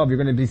chapter 12, you're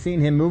going to be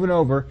seeing him moving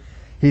over.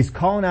 He's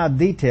calling out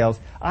details.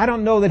 I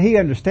don't know that he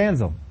understands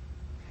them,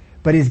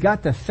 but he's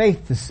got the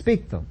faith to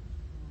speak them.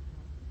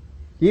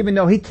 Even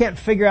though he can't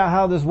figure out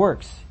how this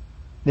works.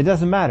 It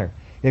doesn't matter.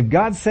 If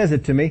God says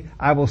it to me,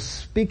 I will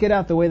speak it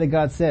out the way that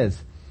God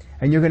says.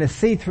 And you're going to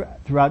see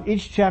throughout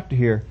each chapter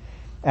here,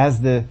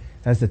 as the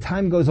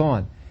time goes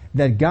on,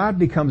 that God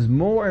becomes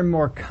more and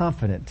more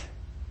confident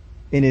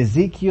in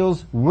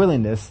Ezekiel's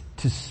willingness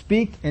to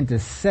speak and to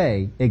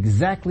say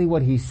exactly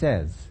what he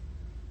says.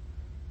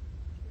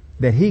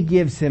 That he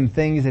gives him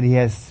things that he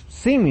has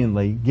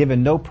seemingly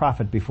given no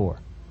prophet before.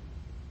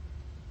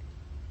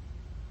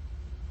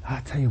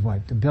 I'll tell you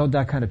what, to build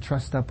that kind of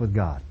trust up with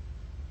God.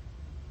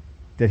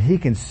 That he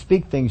can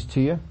speak things to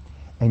you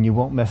and you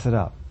won't mess it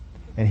up.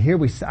 And here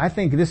I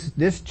think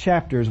this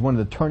chapter is one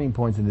of the turning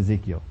points in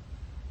Ezekiel.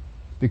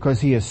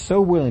 Because he is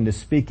so willing to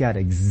speak out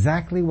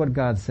exactly what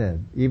God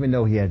said, even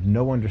though he had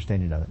no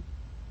understanding of it.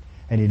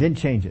 And he didn't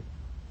change it.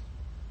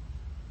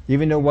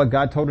 Even though what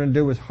God told him to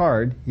do was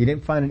hard, he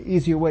didn't find an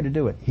easier way to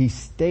do it. He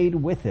stayed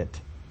with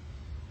it.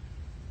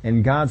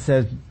 And God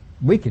says,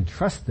 we can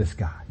trust this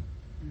God.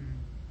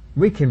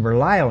 We can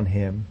rely on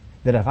him,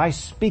 that if I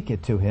speak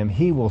it to him,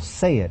 he will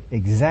say it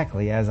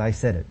exactly as I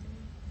said it.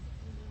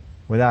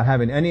 Without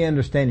having any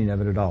understanding of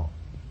it at all.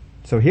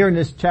 So here in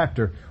this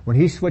chapter, when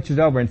he switches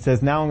over and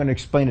says, now I'm going to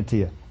explain it to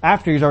you,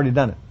 after he's already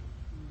done it.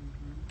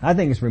 I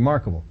think it's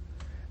remarkable.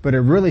 But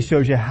it really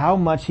shows you how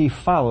much he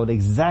followed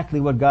exactly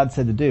what God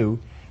said to do,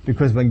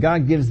 because when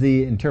God gives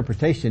the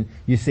interpretation,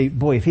 you see,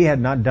 boy, if he had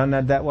not done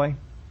that way,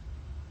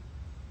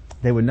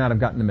 they would not have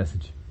gotten the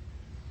message.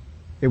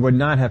 It would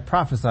not have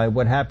prophesied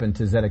what happened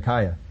to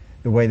Zedekiah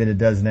the way that it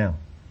does now.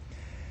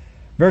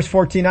 Verse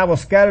 14, I will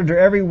scatter to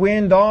every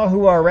wind all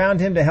who are around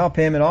him to help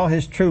him and all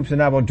his troops,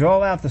 and I will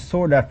draw out the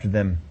sword after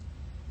them.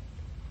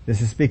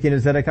 This is speaking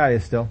of Zedekiah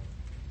still.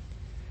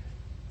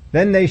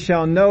 Then they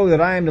shall know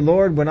that I am the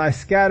Lord when I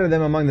scatter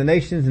them among the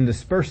nations and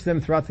disperse them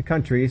throughout the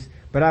countries.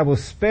 But I will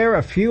spare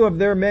a few of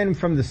their men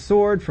from the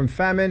sword, from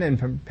famine, and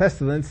from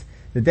pestilence,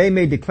 that they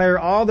may declare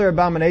all their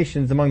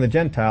abominations among the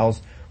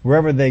Gentiles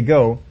wherever they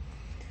go.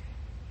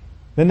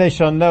 Then they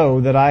shall know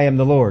that I am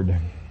the Lord.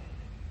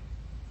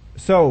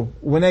 So,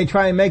 when they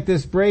try and make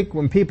this break,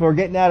 when people are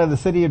getting out of the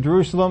city of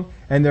Jerusalem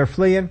and they're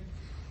fleeing,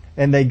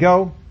 and they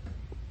go,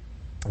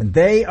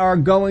 they are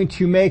going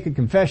to make a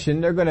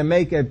confession, they're going to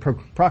make a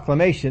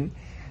proclamation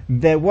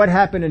that what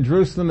happened in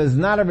Jerusalem is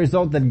not a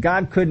result that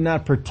God could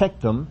not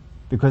protect them,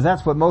 because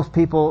that's what most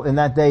people in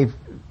that day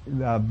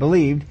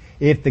believed.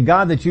 If the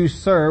God that you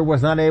serve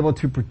was not able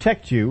to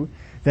protect you,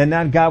 then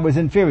that God was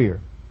inferior.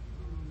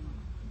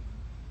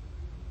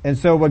 And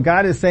so what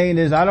God is saying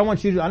is, I don't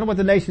want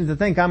the nations to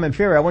think I'm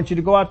inferior. I want you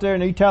to go out there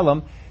and you tell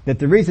them that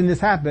the reason this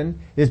happened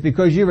is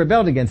because you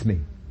rebelled against me.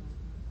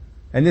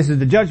 And this is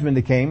the judgment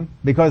that came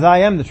because I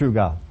am the true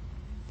God.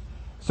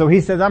 So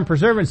he says, I'm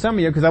preserving some of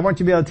you because I want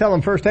you to be able to tell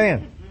them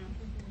firsthand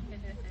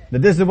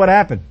that this is what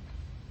happened.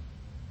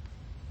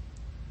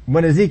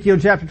 When Ezekiel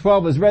chapter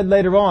 12 is read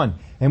later on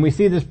and we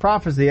see this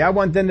prophecy, I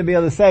want them to be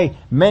able to say,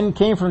 men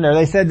came from there.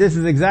 They said this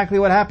is exactly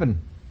what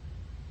happened.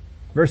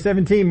 Verse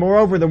 17,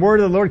 moreover, the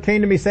word of the Lord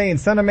came to me saying,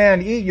 Son of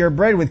man, eat your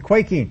bread with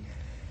quaking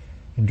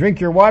and drink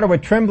your water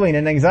with trembling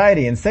and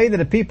anxiety, and say to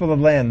the people of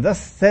the land,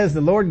 thus says the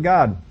Lord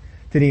God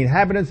to the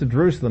inhabitants of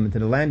Jerusalem and to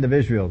the land of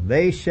Israel,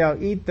 they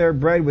shall eat their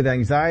bread with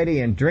anxiety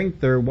and drink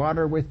their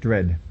water with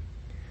dread,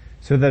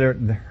 so that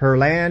her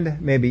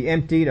land may be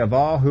emptied of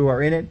all who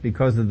are in it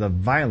because of the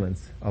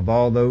violence of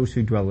all those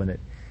who dwell in it.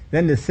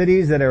 Then the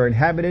cities that are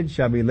inhabited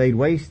shall be laid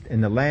waste,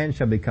 and the land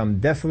shall become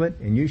desolate,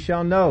 and you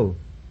shall know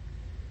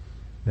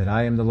that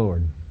I am the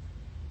Lord.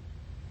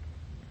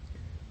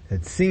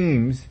 It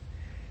seems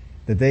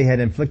that they had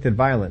inflicted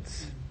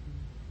violence.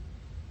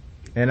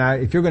 And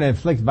if you're going to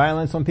inflict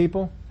violence on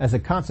people, as a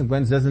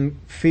consequence, doesn't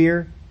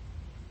fear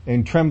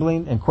and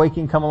trembling and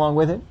quaking come along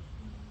with it?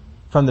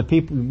 From the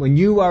people, when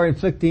you are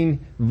inflicting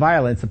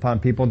violence upon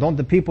people, don't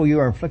the people you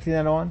are inflicting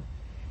that on,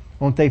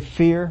 won't they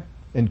fear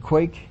and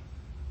quake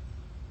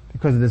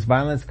because of this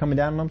violence coming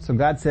down on them? So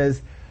God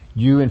says,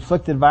 you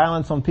inflicted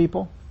violence on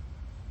people,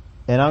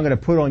 and I'm going to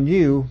put on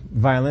you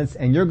violence,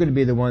 and you're going to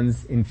be the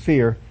ones in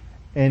fear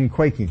and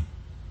quaking.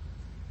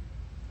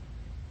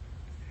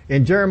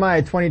 In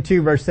Jeremiah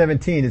 22 verse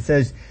 17 it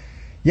says,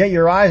 yet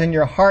your eyes and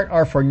your heart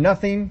are for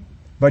nothing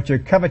but your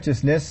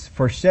covetousness,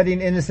 for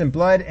shedding innocent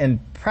blood and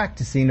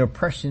practicing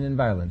oppression and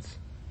violence.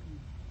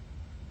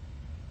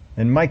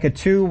 In Micah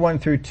 2, 1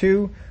 through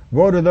 2,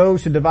 woe to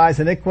those who devise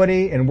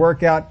iniquity and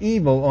work out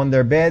evil on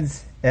their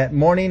beds. At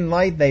morning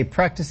light they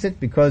practice it,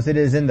 because it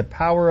is in the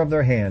power of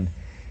their hand.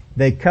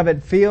 They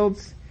covet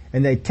fields,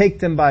 and they take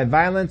them by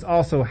violence,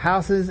 also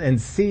houses,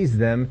 and seize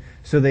them.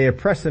 So they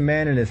oppress a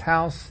man in his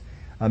house,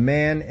 a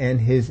man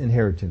and his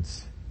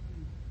inheritance.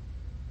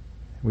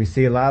 We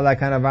see a lot of that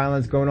kind of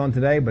violence going on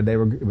today, but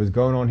it was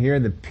going on here.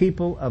 The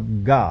people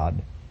of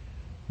God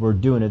were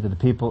doing it to the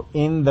people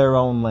in their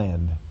own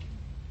land.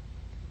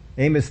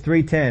 Amos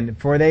 3:10,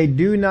 for they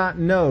do not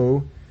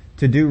know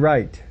to do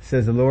right,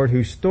 says the Lord,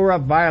 who store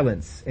up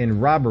violence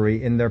and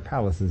robbery in their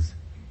palaces.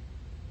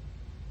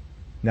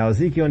 Now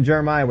Ezekiel and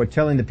Jeremiah were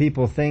telling the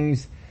people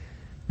things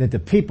that the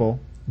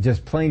people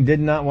just plain did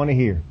not want to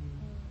hear.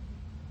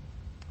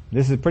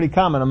 This is pretty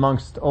common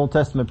amongst Old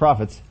Testament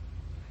prophets.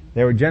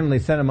 They were generally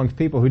sent amongst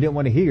people who didn't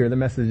want to hear the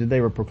message that they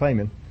were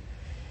proclaiming.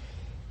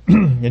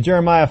 In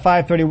Jeremiah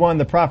 5:31,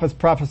 the prophets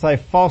prophesy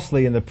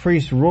falsely, and the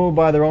priests rule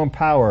by their own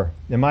power.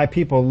 And my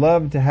people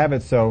love to have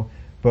it so.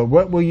 But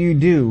what will you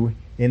do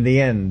in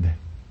the end?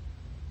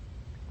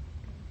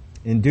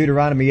 In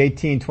Deuteronomy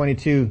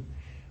 18:22,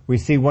 we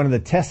see one of the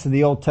tests of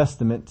the Old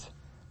Testament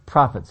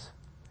prophets.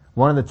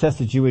 One of the tests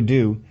that you would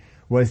do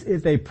was,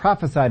 if they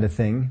prophesied a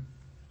thing,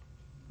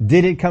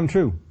 did it come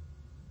true?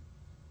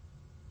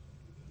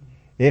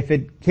 If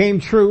it came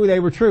true, they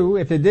were true.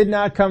 If it did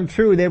not come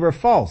true, they were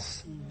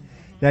false.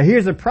 Now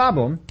here's the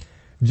problem.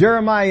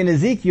 Jeremiah and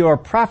Ezekiel are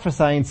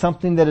prophesying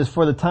something that is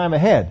for the time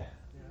ahead.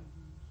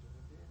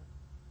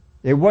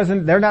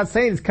 They're not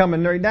saying it's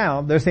coming right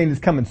now. They're saying it's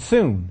coming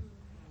soon.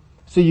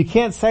 So you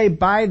can't say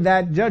by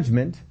that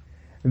judgment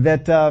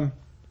that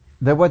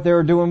what they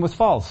were doing was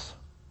false,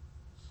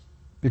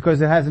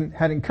 because it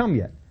hadn't come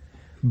yet.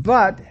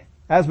 But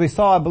as we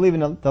saw, I believe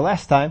in the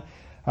last time,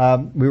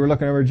 we were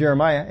looking over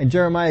Jeremiah, and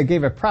Jeremiah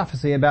gave a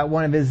prophecy about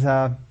one of his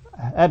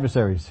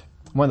adversaries,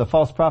 one of the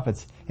false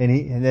prophets,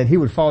 and that he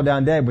would fall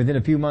down dead. Within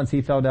a few months,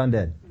 he fell down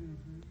dead,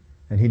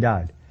 and he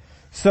died.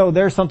 So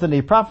there's something that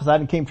he prophesied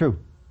and came true.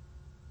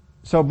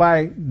 So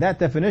by that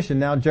definition,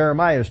 now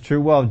Jeremiah is true.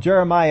 Well, if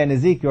Jeremiah and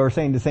Ezekiel are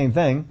saying the same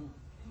thing,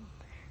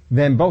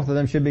 then both of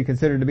them should be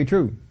considered to be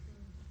true.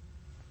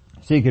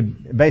 So you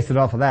could base it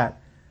off of that.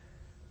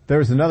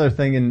 There's another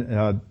thing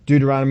in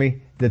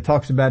Deuteronomy that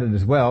talks about it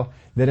as well,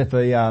 that if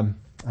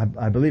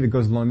I believe it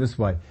goes along this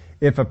way.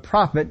 If a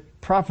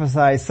prophet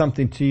prophesies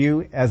something to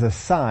you as a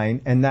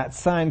sign, and that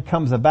sign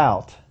comes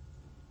about,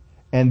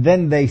 and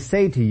then they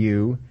say to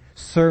you,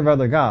 serve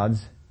other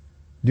gods,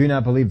 do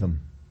not believe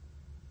them.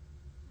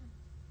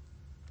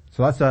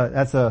 So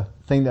that's a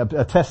thing,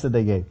 a test that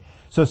they gave.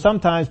 So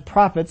sometimes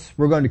prophets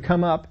were going to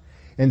come up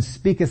and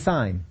speak a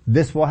sign.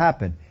 This will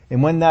happen.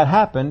 And when that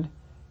happened,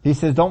 he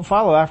says, don't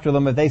follow after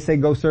them if they say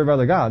go serve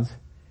other gods,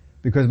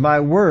 because my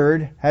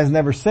word has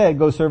never said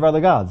go serve other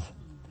gods.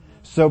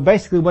 So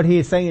basically what he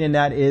is saying in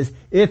that is,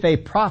 if a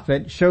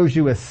prophet shows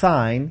you a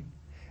sign,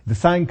 the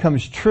sign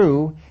comes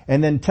true,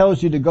 and then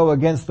tells you to go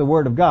against the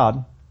word of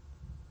God,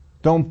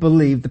 don't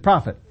believe the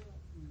prophet.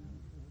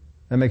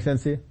 That makes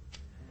sense to you?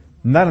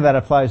 None of that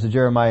applies to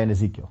Jeremiah and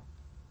Ezekiel.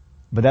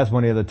 But that's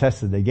one of the other tests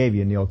that they gave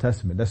you in the Old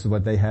Testament. This is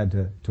what they had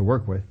to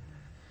work with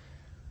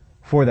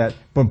for that.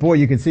 But boy,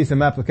 you can see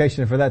some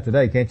application for that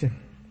today, can't you?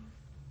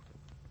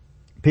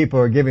 People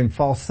are giving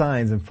false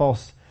signs and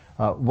false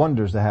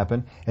wonders to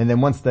happen. And then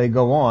once they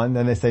go on,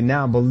 then they say,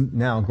 now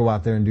go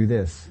out there and do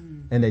this.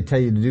 And they tell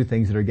you to do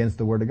things that are against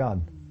the word of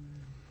God.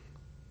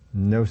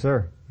 No,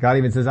 sir. God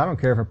even says, I don't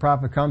care if a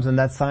prophet comes and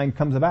that sign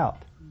comes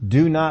about.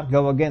 Do not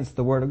go against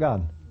the word of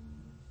God.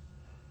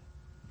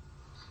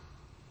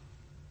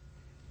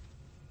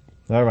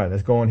 All right,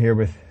 let's go on here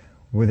with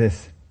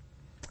this.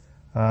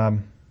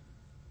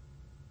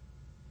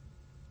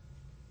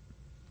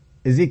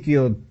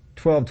 Ezekiel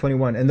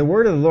 12:21. And the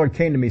word of the Lord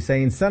came to me,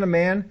 saying, Son of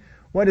man,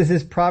 what is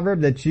this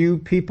proverb that you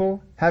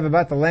people have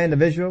about the land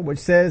of Israel, which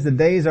says the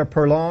days are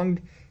prolonged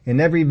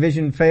and every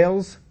vision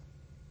fails?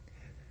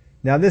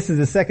 Now this is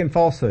the second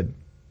falsehood.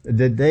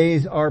 The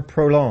days are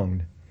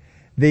prolonged.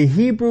 The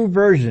Hebrew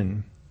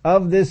version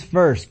of this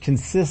verse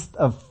consists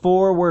of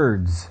 4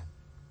 words.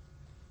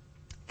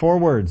 4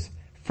 words.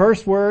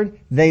 First word,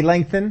 they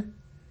lengthen.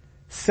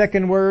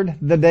 Second word,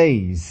 the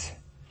days.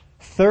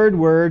 Third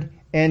word,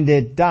 and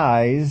it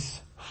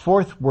dies.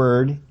 Fourth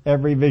word,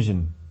 every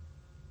vision.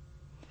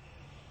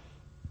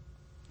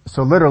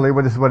 So literally,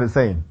 what is it's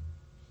saying?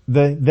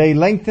 They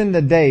lengthen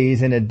the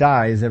days and it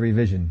dies every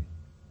vision.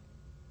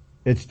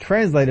 It's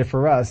translated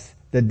for us,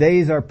 the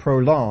days are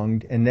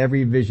prolonged and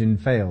every vision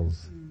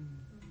fails.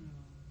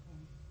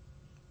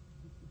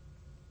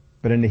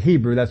 But in the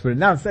Hebrew, that's what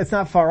now it's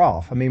not far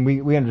off. I mean,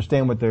 we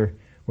understand what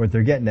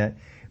they're getting at.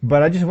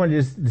 But I just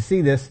wanted to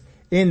see this.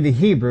 In the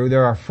Hebrew,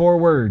 there are 4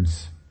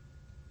 words.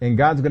 And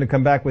God's going to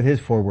come back with his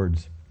 4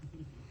 words.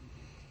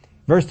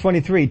 Verse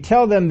 23,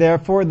 tell them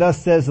therefore,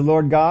 thus says the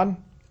Lord God,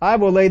 I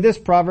will lay this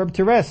proverb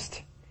to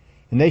rest,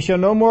 and they shall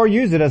no more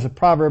use it as a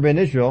proverb in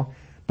Israel,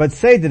 but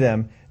say to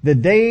them, the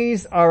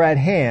days are at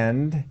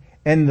hand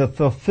and the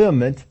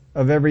fulfillment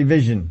of every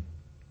vision.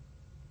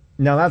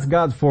 Now that's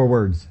God's 4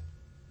 words,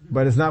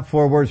 but it's not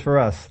 4 words for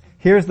us.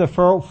 Here's the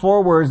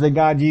 4 words that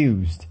God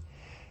used.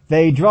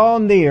 They draw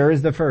near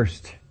is the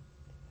first.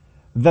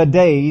 The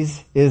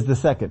days is the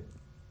second.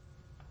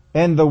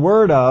 And the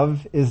word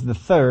of is the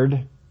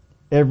third.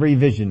 Every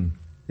vision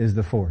is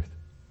the fourth.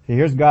 So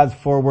here's God's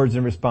 4 words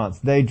in response.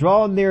 They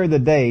draw near the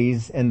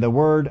days and the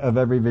word of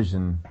every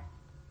vision.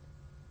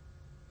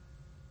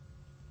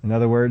 In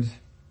other words,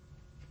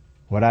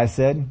 what I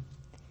said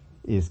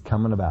is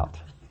coming about.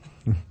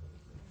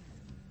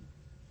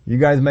 You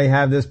guys may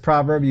have this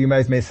proverb. You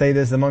guys may say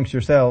this amongst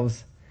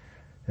yourselves.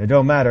 It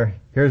don't matter.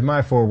 Here's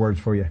my 4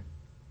 words for you.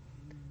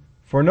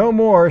 For no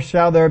more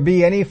shall there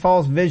be any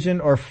false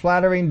vision or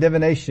flattering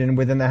divination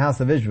within the house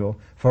of Israel.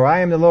 For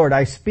I am the Lord.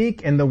 I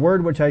speak, and the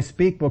word which I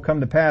speak will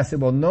come to pass. It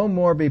will no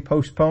more be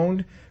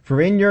postponed.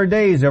 For in your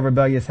days, O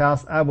rebellious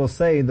house, I will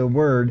say the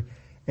word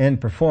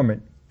and perform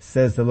it,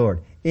 says the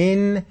Lord.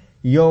 In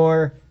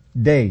your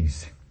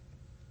days.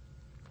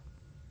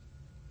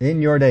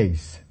 In your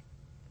days.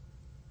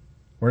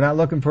 We're not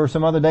looking for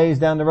some other days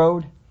down the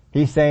road.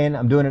 He's saying,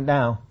 I'm doing it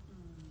now.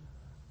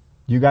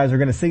 You guys are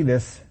going to see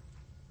this.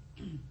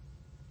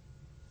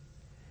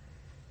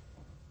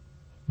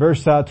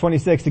 Verse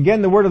 26,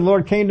 again the word of the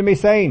Lord came to me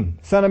saying,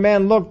 Son of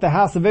man, look, the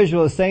house of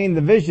Israel is saying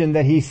the vision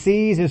that he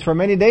sees is for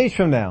many days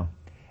from now.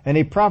 And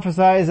he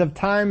prophesies of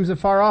times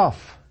afar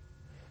off.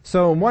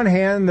 So on one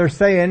hand, they're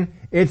saying,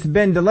 it's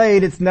been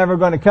delayed, it's never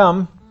going to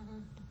come.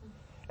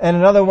 And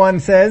another one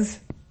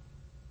says,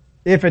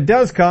 if it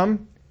does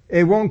come,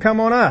 it won't come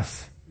on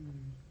us.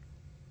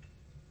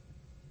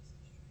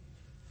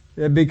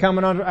 It'll be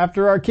coming on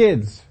after our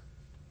kids.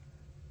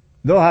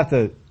 They'll have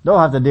to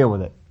deal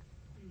with it.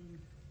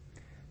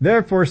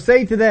 Therefore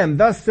say to them,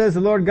 thus says the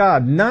Lord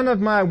God, none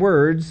of my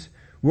words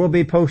will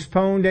be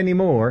postponed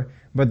anymore,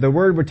 but the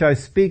word which I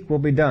speak will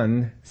be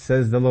done,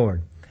 says the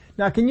Lord.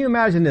 Now can you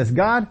imagine this?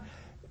 God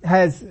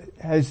has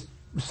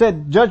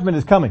said judgment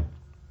is coming.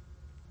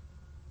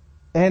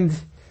 And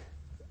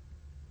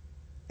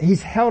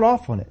he's held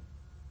off on it.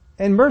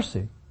 And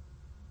mercy.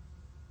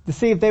 To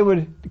see if they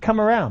would come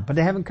around. But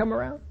they haven't come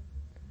around.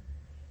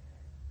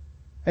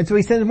 And so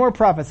he sends more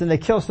prophets and they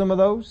kill some of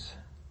those.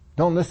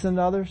 Don't listen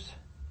to others.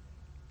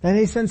 And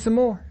he sends some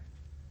more.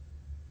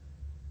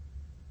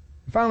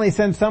 Finally he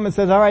sends some and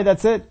says, all right,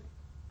 that's it.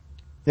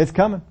 It's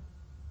coming.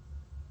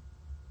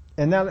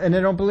 And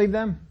they don't believe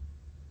them.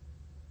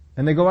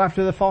 And they go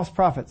after the false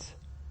prophets.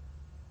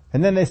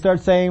 And then they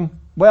start saying,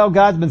 well,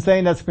 God's been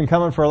saying that's been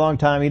coming for a long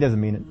time. He doesn't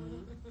mean it.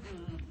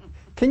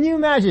 Can you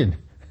imagine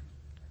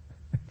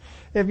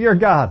if you're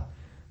God?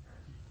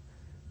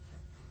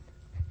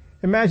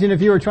 Imagine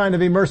if you were trying to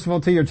be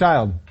merciful to your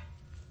child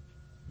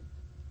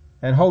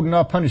and holding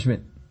off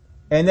punishment.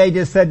 And they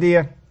just said to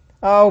you,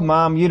 oh,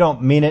 Mom, you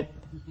don't mean it.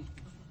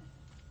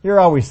 You're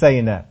always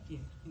saying that.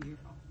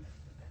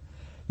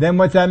 Then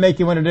what's that make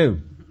you want to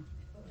do?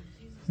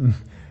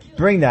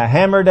 Bring the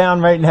hammer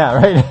down right now,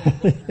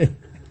 right?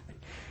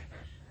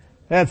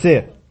 That's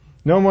it.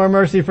 No more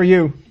mercy for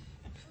you.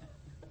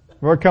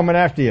 We're coming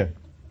after you.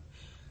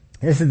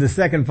 This is the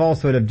second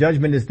falsehood. If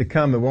judgment is to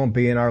come, it won't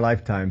be in our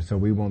lifetime, so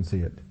we won't see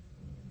it.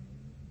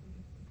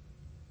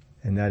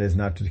 And that is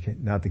not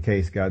the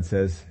case. God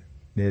says,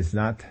 it's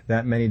not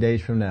that many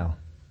days from now.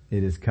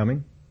 It is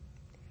coming,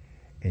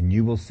 and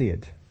you will see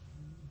it.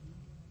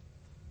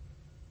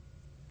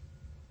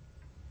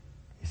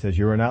 He says,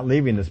 you are not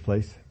leaving this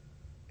place.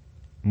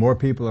 More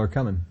people are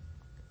coming.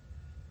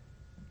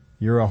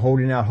 You're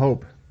holding out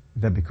hope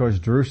that because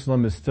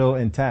Jerusalem is still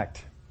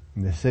intact,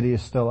 and the city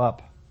is still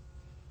up,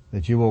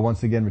 that you will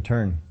once again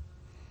return.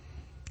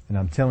 And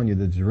I'm telling you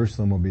that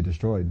Jerusalem will be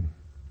destroyed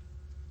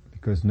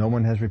because no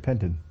one has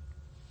repented.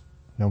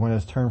 No one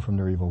has turned from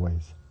their evil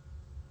ways.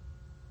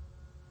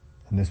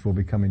 And this will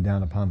be coming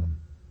down upon them.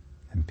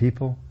 And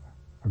people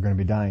are going to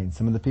be dying.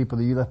 Some of the people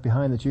that you left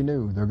behind that you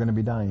knew, they're going to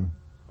be dying.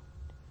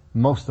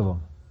 Most of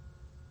them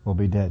will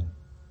be dead.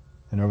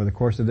 And over the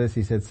course of this,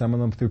 he said some of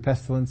them through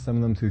pestilence, some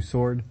of them through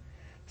sword,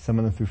 some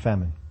of them through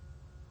famine.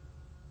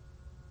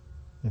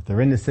 If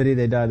they're in the city,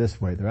 they die this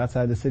way. If they're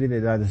outside the city, they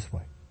die this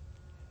way.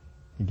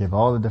 He gave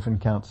all the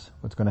different accounts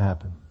what's going to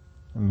happen.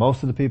 And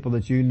most of the people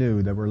that you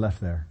knew that were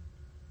left there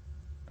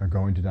are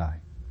going to die.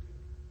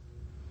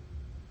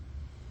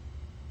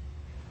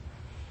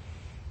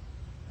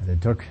 And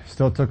they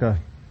still took a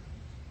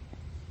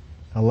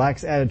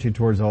lax attitude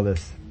towards all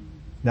this.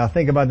 Now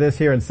think about this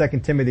here in 2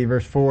 Timothy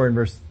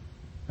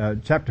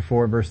chapter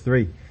 4, verse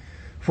 3.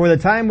 For the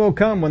time will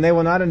come when they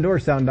will not endure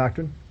sound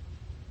doctrine,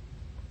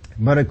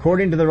 but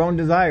according to their own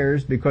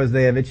desires, because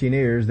they have itching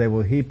ears, they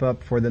will heap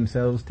up for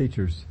themselves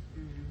teachers.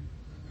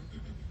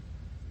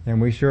 And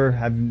we sure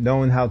have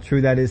known how true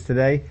that is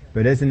today,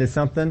 but isn't it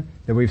something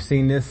that we've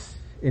seen this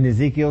in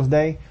Ezekiel's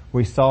day?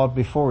 We saw it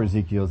before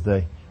Ezekiel's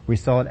day. We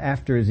saw it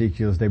after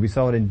Ezekiel's day. We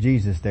saw it in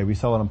Jesus' day. We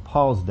saw it in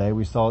Paul's day.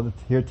 We saw it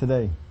here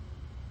today.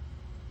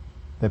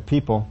 That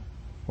people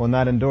will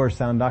not endure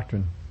sound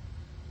doctrine,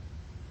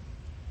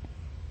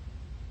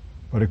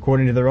 but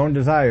according to their own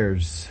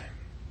desires,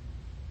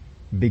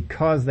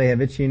 because they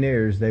have itching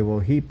ears, they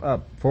will heap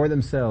up for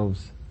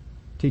themselves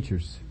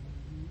teachers.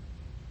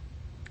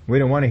 We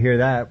don't want to hear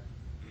that.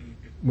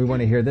 We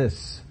want to hear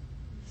this.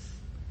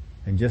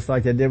 And just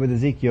like they did with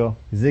Ezekiel,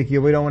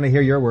 we don't want to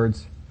hear your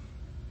words.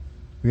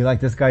 We like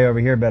this guy over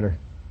here better.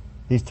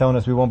 He's telling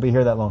us we won't be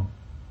here that long.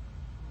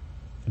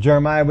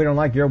 Jeremiah, we don't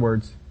like your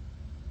words.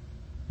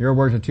 Your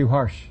words are too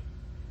harsh.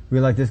 We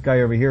like this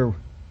guy over here.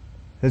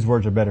 His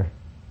words are better.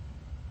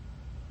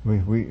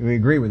 We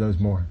agree with those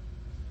more.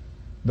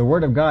 The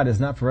Word of God is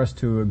not for us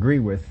to agree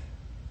with.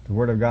 The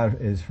Word of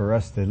God is for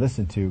us to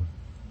listen to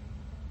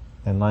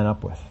and line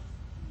up with.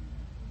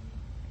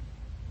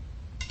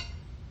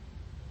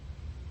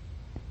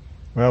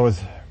 Well,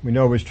 we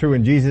know it was true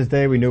in Jesus'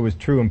 day. We knew it was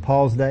true in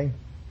Paul's day.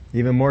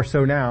 Even more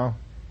so now,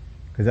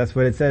 because that's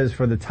what it says,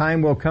 for the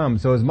time will come.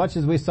 So as much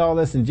as we saw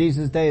this in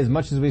Jesus' day, as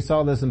much as we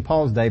saw this in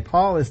Paul's day,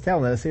 Paul is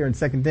telling us here in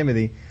 2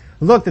 Timothy,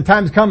 look, the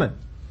time's coming.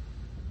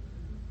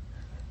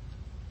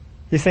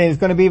 He's saying it's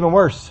going to be even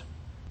worse.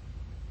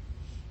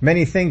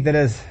 Many think that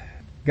as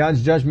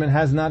God's judgment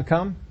has not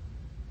come,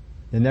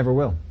 it never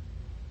will.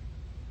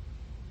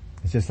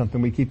 It's just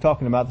something we keep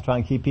talking about to try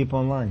and keep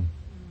people in line.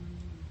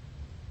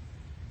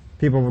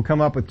 People will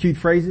come up with cute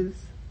phrases,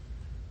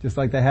 just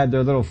like they had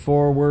their little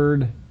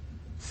 4-word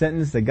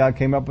sentence that God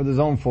came up with his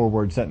own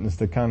 4-word sentence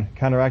to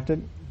counteract it.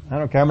 I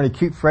don't care how many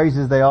cute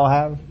phrases they all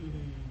have.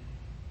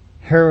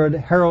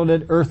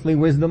 Heralded earthly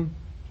wisdom.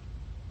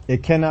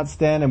 It cannot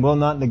stand and will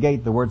not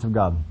negate the words of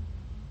God.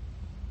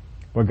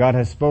 What God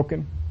has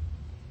spoken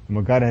and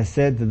what God has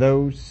said to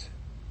those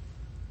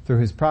through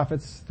his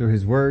prophets, through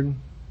his word,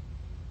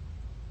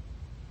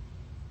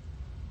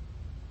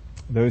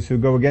 those who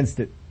go against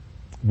it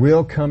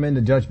will come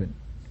into judgment.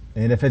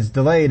 And if it's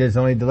delayed, it's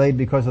only delayed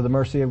because of the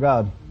mercy of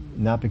God,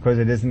 not because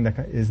it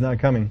is not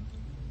coming.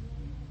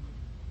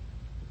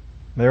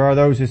 There are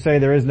those who say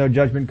there is no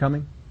judgment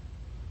coming.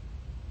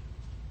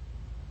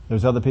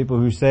 There's other people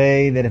who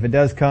say that if it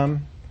does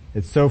come,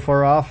 it's so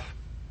far off,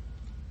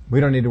 we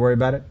don't need to worry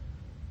about it.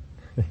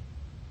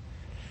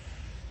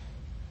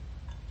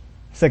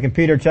 2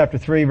 Peter chapter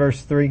 3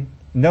 verse 3,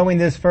 knowing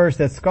this first,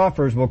 that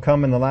scoffers will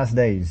come in the last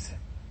days,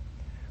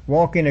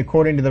 walking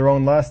according to their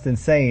own lust and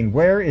saying,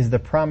 where is the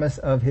promise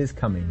of his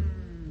coming?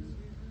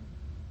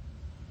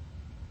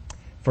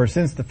 For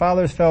since the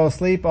fathers fell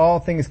asleep, all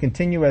things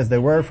continue as they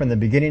were from the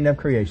beginning of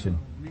creation.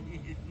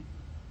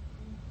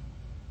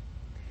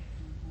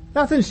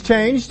 Nothing's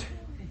changed.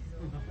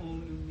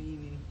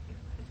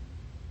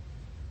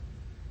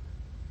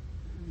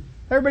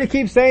 Everybody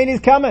keeps saying he's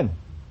coming.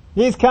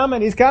 He's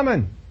coming. He's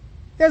coming.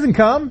 He hasn't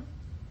come.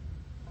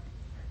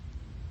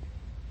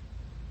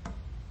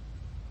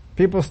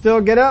 People still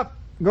get up,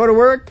 go to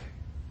work,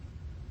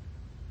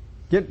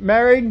 get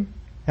married,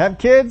 have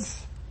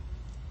kids.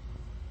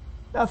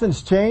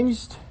 Nothing's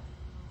changed.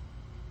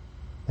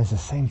 It's the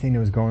same thing that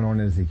was going on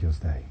in Ezekiel's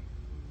day.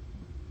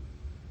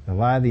 The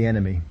lie of the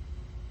enemy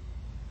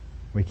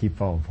we keep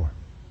falling for.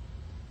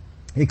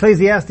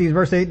 Ecclesiastes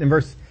verse 8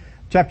 and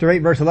chapter 8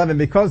 verse 11,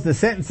 because the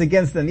sentence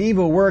against an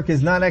evil work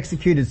is not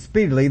executed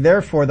speedily,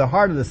 therefore the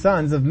heart of the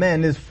sons of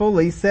men is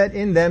fully set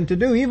in them to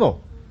do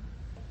evil.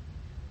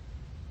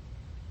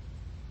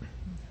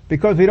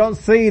 Because we don't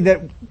see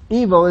that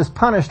evil is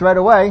punished right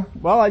away,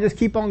 well, I just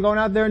keep on going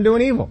out there and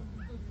doing evil.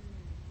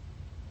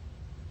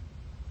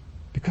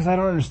 Because I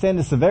don't understand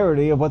the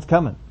severity of what's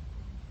coming.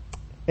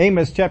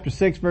 Amos chapter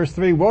 6 verse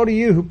 3, woe to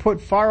you who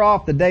put far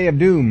off the day of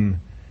doom,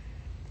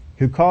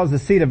 who cause the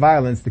seat of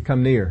violence to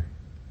come near.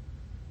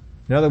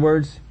 In other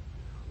words,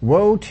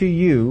 woe to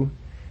you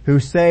who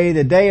say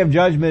the day of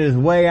judgment is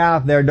way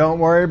out there, don't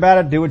worry about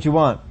it, do what you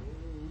want.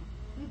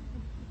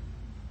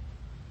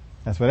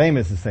 That's what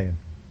Amos is saying.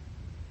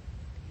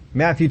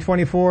 Matthew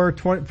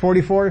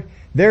 44,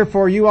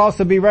 therefore you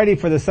also be ready,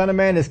 for the Son of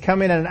Man is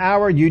coming at an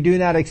hour you do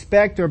not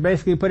expect, or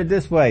basically put it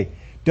this way,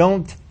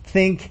 don't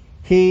think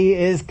he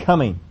is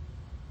coming.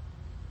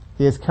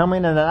 He is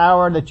coming at an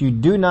hour that you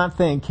do not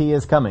think he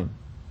is coming.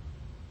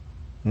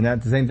 Isn't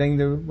that the same thing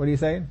to what are you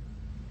saying?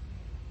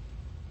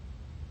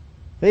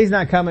 He's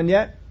not coming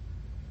yet.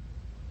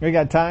 We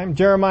got time.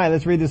 Jeremiah,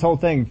 let's read this whole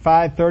thing.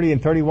 5:30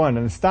 and 31.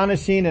 An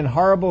astonishing and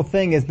horrible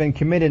thing has been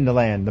committed in the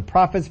land. The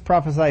prophets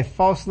prophesy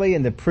falsely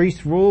and the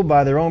priests rule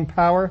by their own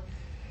power.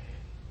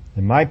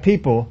 And my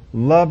people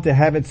love to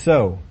have it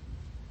so.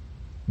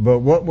 But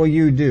what will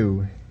you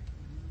do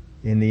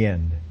in the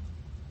end?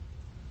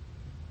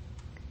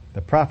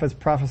 The prophets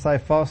prophesy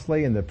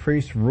falsely and the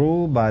priests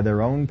rule by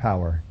their own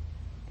power.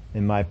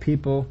 And my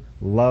people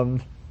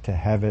love to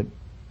have it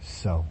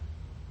so.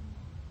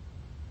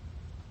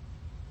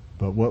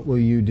 But what will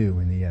you do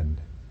in the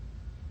end?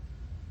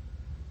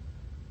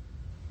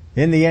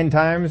 In the end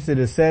times, it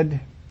is said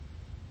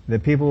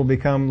that people will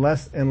become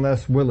less and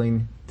less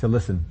willing to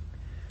listen,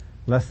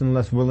 less and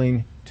less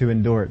willing to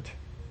endure it.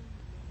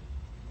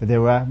 That they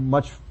will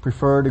much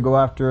prefer to go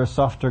after a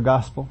softer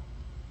gospel,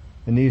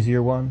 an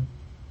easier one.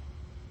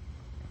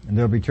 And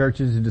there will be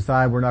churches who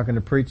decide we're not going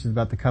to preach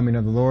about the coming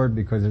of the Lord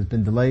because it's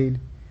been delayed.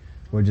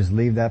 We'll just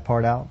leave that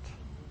part out.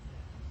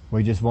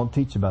 We just won't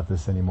teach about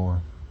this anymore.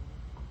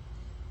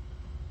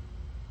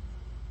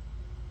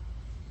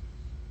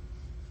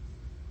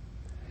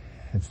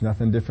 It's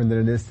nothing different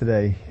than it is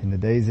today. In the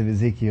days of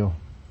Ezekiel,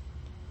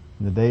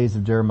 in the days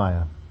of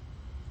Jeremiah,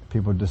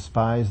 people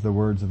despised the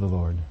words of the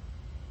Lord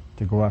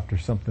to go after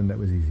something that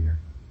was easier.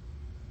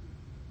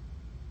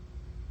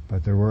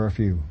 But there were a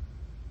few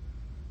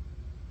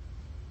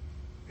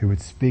who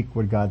would speak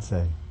what God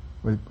said,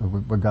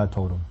 what God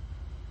told them,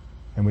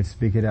 and would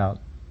speak it out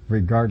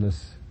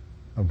regardless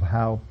of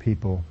how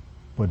people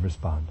would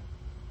respond.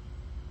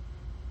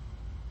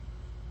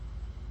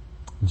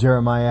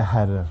 Jeremiah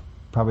had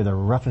probably the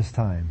roughest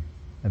time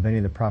of any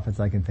of the prophets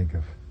I can think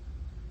of.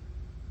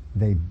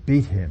 They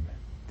beat him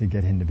to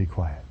get him to be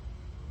quiet.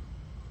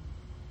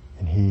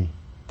 And he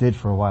did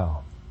for a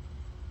while,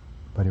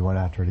 but he went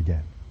after it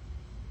again.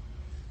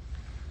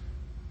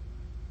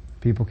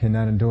 People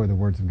cannot endure the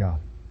words of God.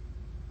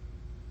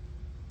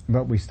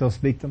 But we still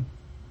speak them,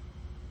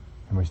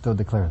 and we still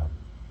declare them.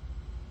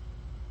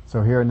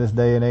 So here in this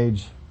day and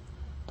age,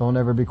 don't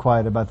ever be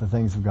quiet about the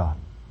things of God.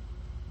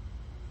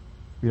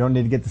 We don't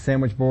need to get the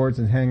sandwich boards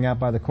and hang out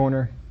by the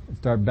corner and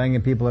start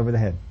banging people over the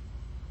head.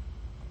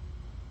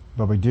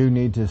 But we do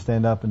need to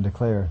stand up and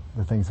declare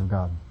the things of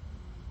God.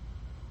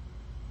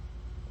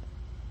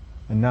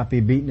 And not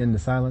be beaten into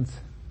silence.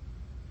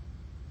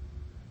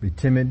 Be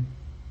timid,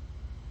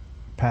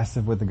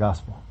 passive with the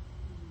gospel.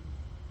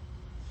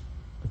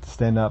 But to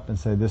stand up and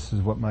say, this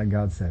is what my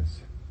God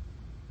says.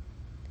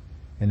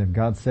 And if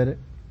God said it,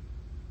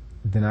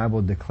 then I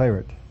will declare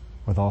it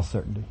with all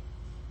certainty.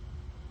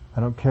 I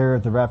don't care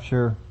if the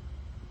rapture,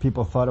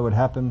 people thought it would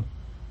happen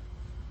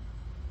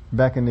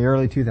back in the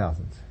early 2000s.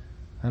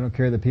 I don't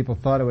care that people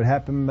thought it would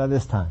happen by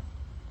this time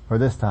or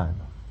this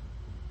time.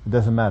 It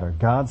doesn't matter.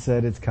 God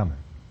said it's coming.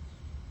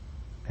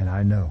 And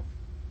I know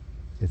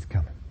it's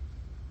coming.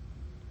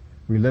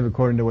 We live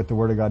according to what the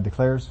Word of God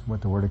declares,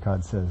 what the Word of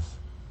God says,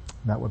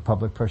 not what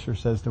public pressure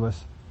says to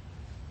us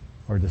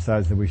or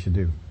decides that we should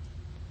do.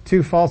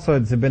 2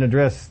 falsehoods have been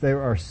addressed.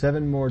 There are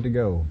 7 more to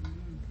go.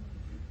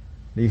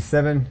 These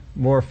 7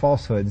 more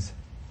falsehoods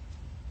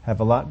have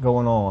a lot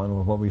going on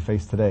with what we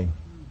face today.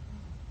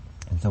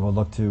 And so we'll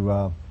look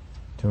to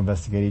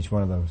investigate each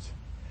one of those.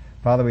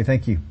 Father, we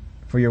thank you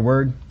for your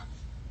word.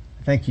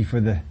 Thank you for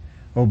the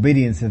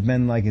obedience of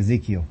men like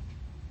Ezekiel.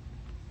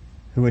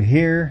 who would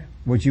hear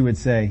what you would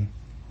say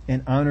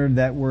and honored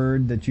that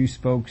word that you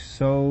spoke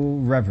so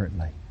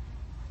reverently,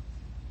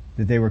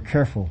 that they were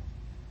careful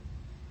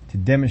to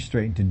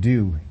demonstrate and to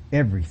do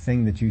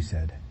everything that you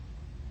said,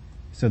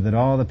 so that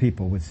all the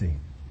people would see.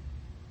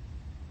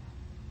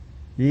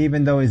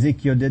 Even though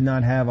Ezekiel did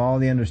not have all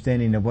the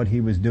understanding of what he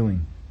was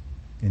doing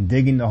in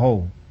digging the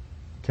hole,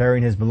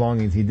 carrying his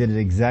belongings, he did it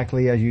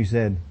exactly as you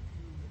said.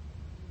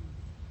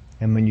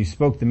 And when you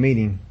spoke the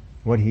meeting,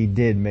 what he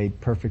did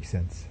made perfect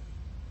sense.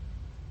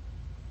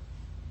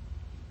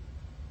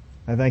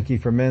 I thank you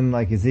for men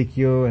like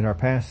Ezekiel in our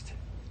past,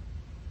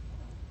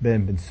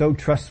 been so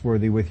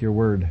trustworthy with your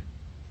word,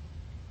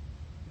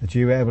 that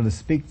you were able to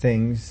speak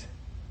things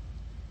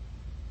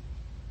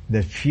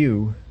that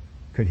few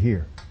could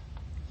hear.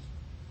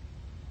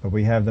 But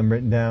we have them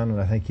written down, and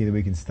I thank you that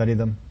we can study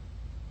them.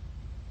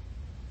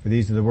 For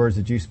these are the words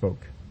that you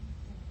spoke.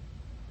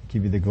 I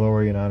give you the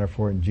glory and honor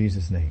for it in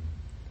Jesus' name.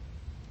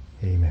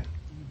 Amen.